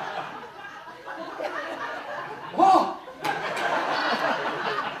 Oh!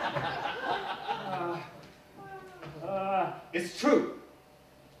 It's true.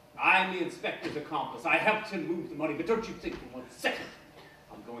 I'm the inspector's accomplice. I helped him move the money, but don't you think for 1 second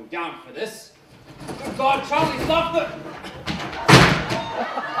I'm going down for this. Good God, Charlie's locked the...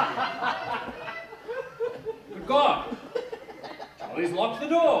 Good God. Charlie's locked the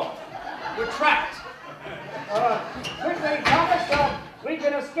door. We're trapped. Quickly, Thomas, we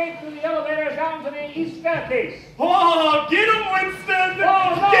can escape through the elevator down to the east staircase. Oh, get him, Winston!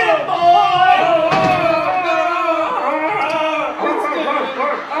 Oh, no. Get him,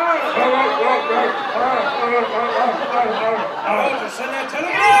 Oh, to send that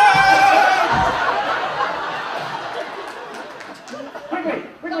telegram!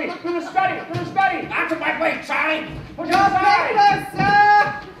 Quickly, me! To the study! To the study! Out of my way, Charlie! Put your side!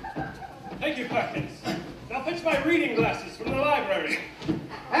 Sir! Thank you, Perkins. Now fetch my reading glasses from the library.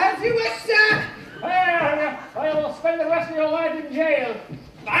 As you wish, sir! Well, I will spend the rest of your life in jail.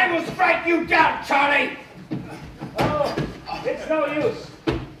 I will strike you down, Charlie! Oh, it's no use.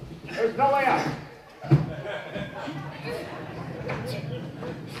 There's no way out.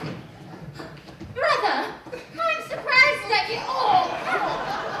 Brother, I'm surprised that you...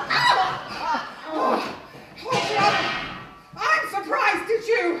 Oh, brother, I'm surprised at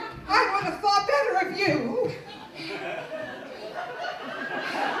you. I would have thought better of you.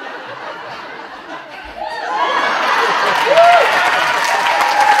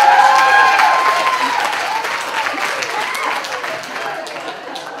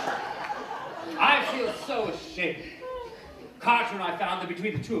 I feel so ashamed. Carter and I found that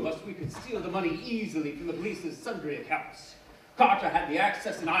between the two of us, we could steal the money easily from the police's sundry accounts. Carter had the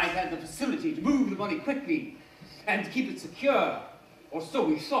access and I had the facility to move the money quickly and to keep it secure, or so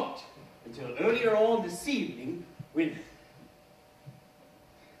we thought, until earlier on this evening when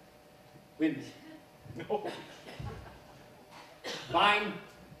Fine.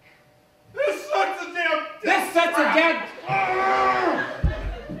 This sucks a damn... This sets a dead...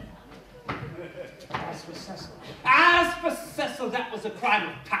 As for Cecil. As for Cecil, that was a crime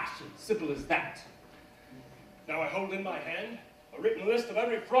of passion, simple as that. Now I hold in my hand a written list of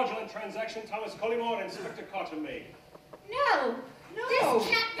every fraudulent transaction Thomas Collymore and Inspector Carter made. No! No. This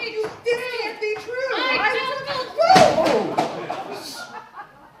can't be true! This can't be true. I don't know!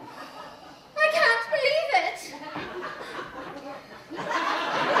 I can't believe it!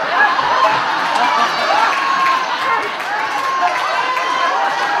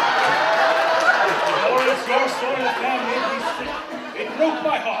 Lawrence, your story of man made me sick. It broke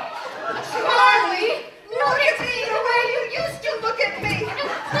my heart. Charlie, look at me the way you used to look at me.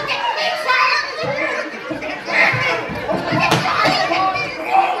 Look at me, Charlie! Look at me. Look at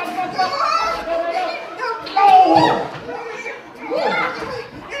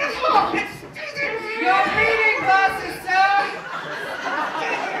Your reading glasses, sir!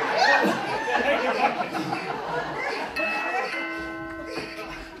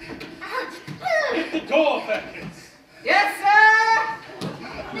 Hit the door, Perkins. Yes, sir!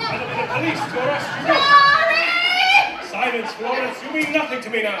 I'll be the police to arrest you. Charlie! Silence, Florence. You mean nothing to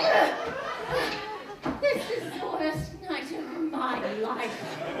me now. This is the worst night of my life.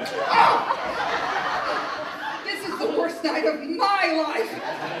 This is the worst night of my life.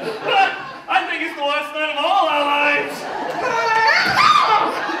 I think it's the worst night of all our lives.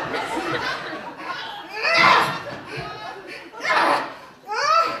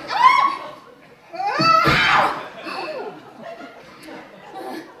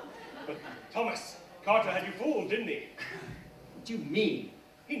 But Thomas, Carter had you fooled, didn't he? What do you mean?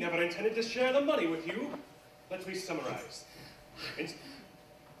 He never intended to share the money with you. Let me summarize.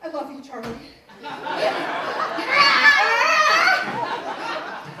 I love you, Charlie.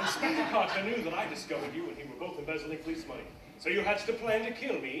 Inspector Carter knew that I discovered you and he were both embezzling police money. So you hatched a plan to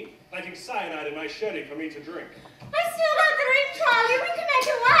kill me, planting cyanide in my sherry for me to drink. I still got the ring, Charlie. We can make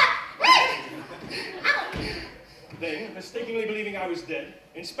it work. Ow! Then, mistakenly believing I was dead,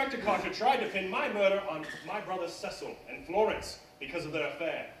 Inspector Carter tried to pin my murder on my brother Cecil and Florence because of their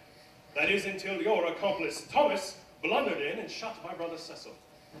affair. That is until your accomplice, Thomas, blundered in and shot my brother Cecil.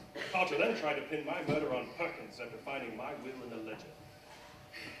 Carter then tried to pin my murder on Perkins after finding my will in the ledger.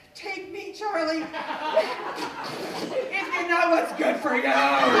 Take me, Charlie. If you know what's good for you. But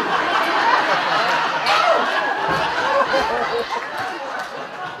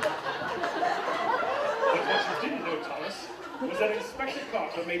what you didn't know, Thomas, was that Inspector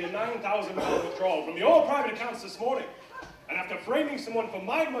Carter made a £9,000 withdrawal from your private accounts this morning. And after framing someone for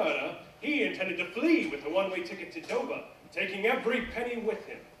my murder, he intended to flee with the one-way ticket to Dover, taking every penny with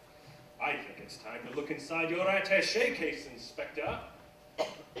him. I think it's time to look inside your attaché case, Inspector,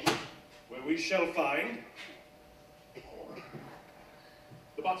 where we shall find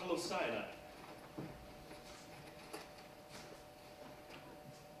the bottle of cyanide.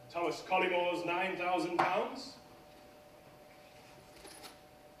 Thomas Collymore's £9,000.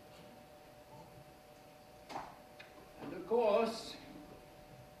 And of course,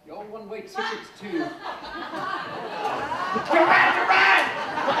 your one-way tickets to...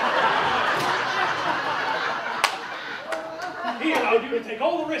 He allowed you to take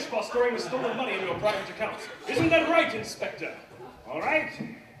all the risk while storing the stolen money in your private accounts. Isn't that right, Inspector? All right.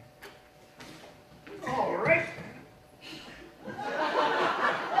 All right.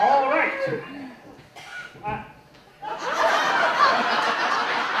 All right.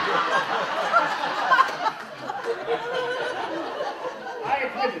 I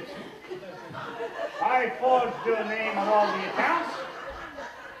admit I forged your name on all the accounts.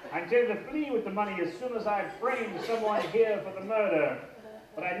 I intended to flee with the money as soon as I framed someone here for the murder.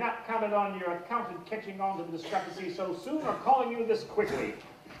 But I had not counted on your accountant catching on to the discrepancy so soon or calling you this quickly.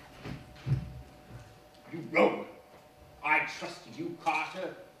 You rogue! I trusted you,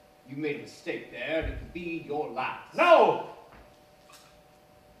 Carter. You made a mistake there, and it could be your last. No!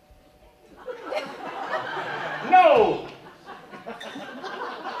 No!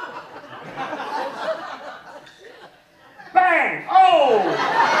 Bang! Oh!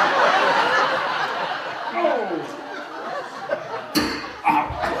 Oh!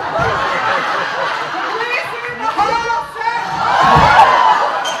 Police are in the hall, sir!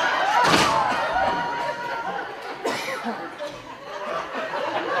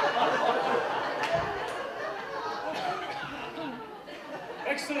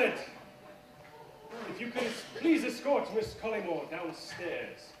 Excellent. If you could please escort Miss Collymore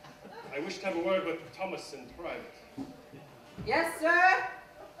downstairs. I wish to have a word with Thomas in private. Yes, sir.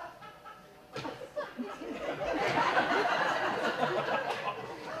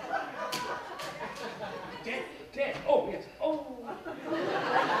 Dead. Oh, yes. Oh.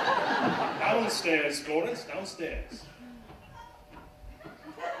 Downstairs, Florence, downstairs.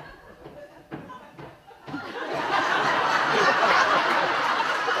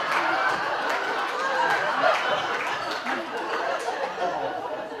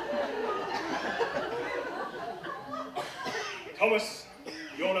 Thomas,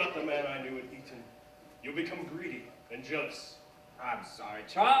 you're not the man I knew at Eton. You'll become greedy and jealous. I'm sorry,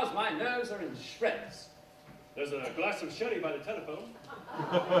 Charles. My nerves are in shreds. There's a glass of sherry by the telephone.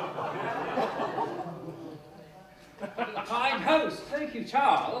 Kind host. Thank you,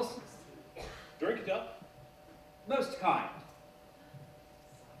 Charles. Drink it up. Most kind.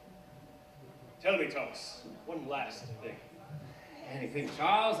 Tell me, Thomas, one last thing. Anything,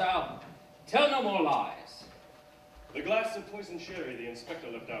 Charles. I'll tell no more lies. The glass of poisoned sherry the inspector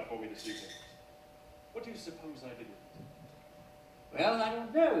left out for me this evening. What do you suppose I did with it? Well, I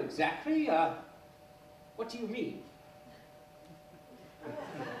don't know exactly. What do you mean?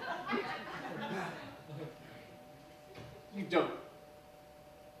 You don't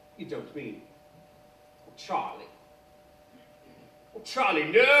mean... Oh, Charlie. Oh, Charlie,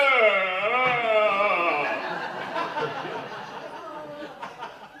 no!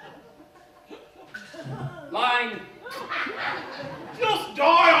 Line. Just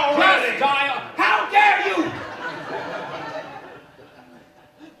die already! Just die! How dare you!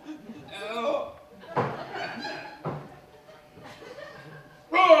 Oh.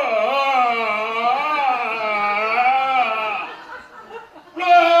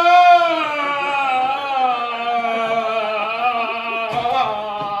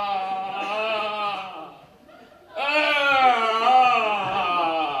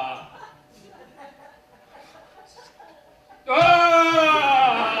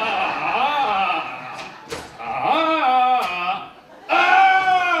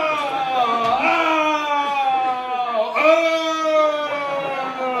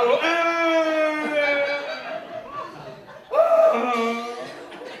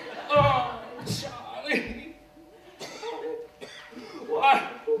 Charlie. Why?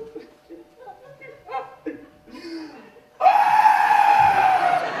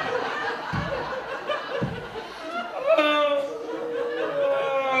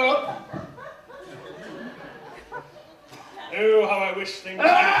 Oh, how I wish things...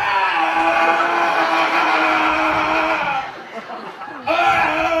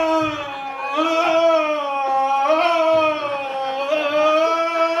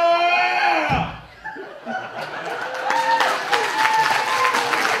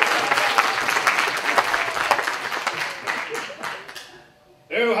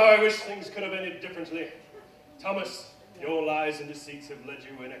 Oh, how I wish things could have ended differently. Thomas, your lies and deceits have led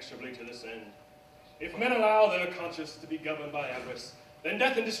you inexorably to this end. If men allow their conscience to be governed by avarice, then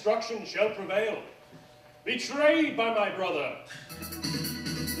death and destruction shall prevail. Betrayed by my brother.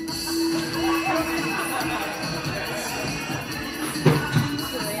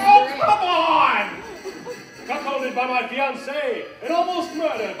 Oh, come on! Cuckolded by my fiancée and almost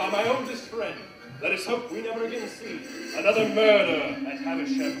murdered by my oldest friend. Let us hope we never again see another murder at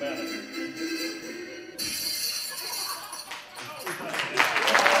Havisham Manor.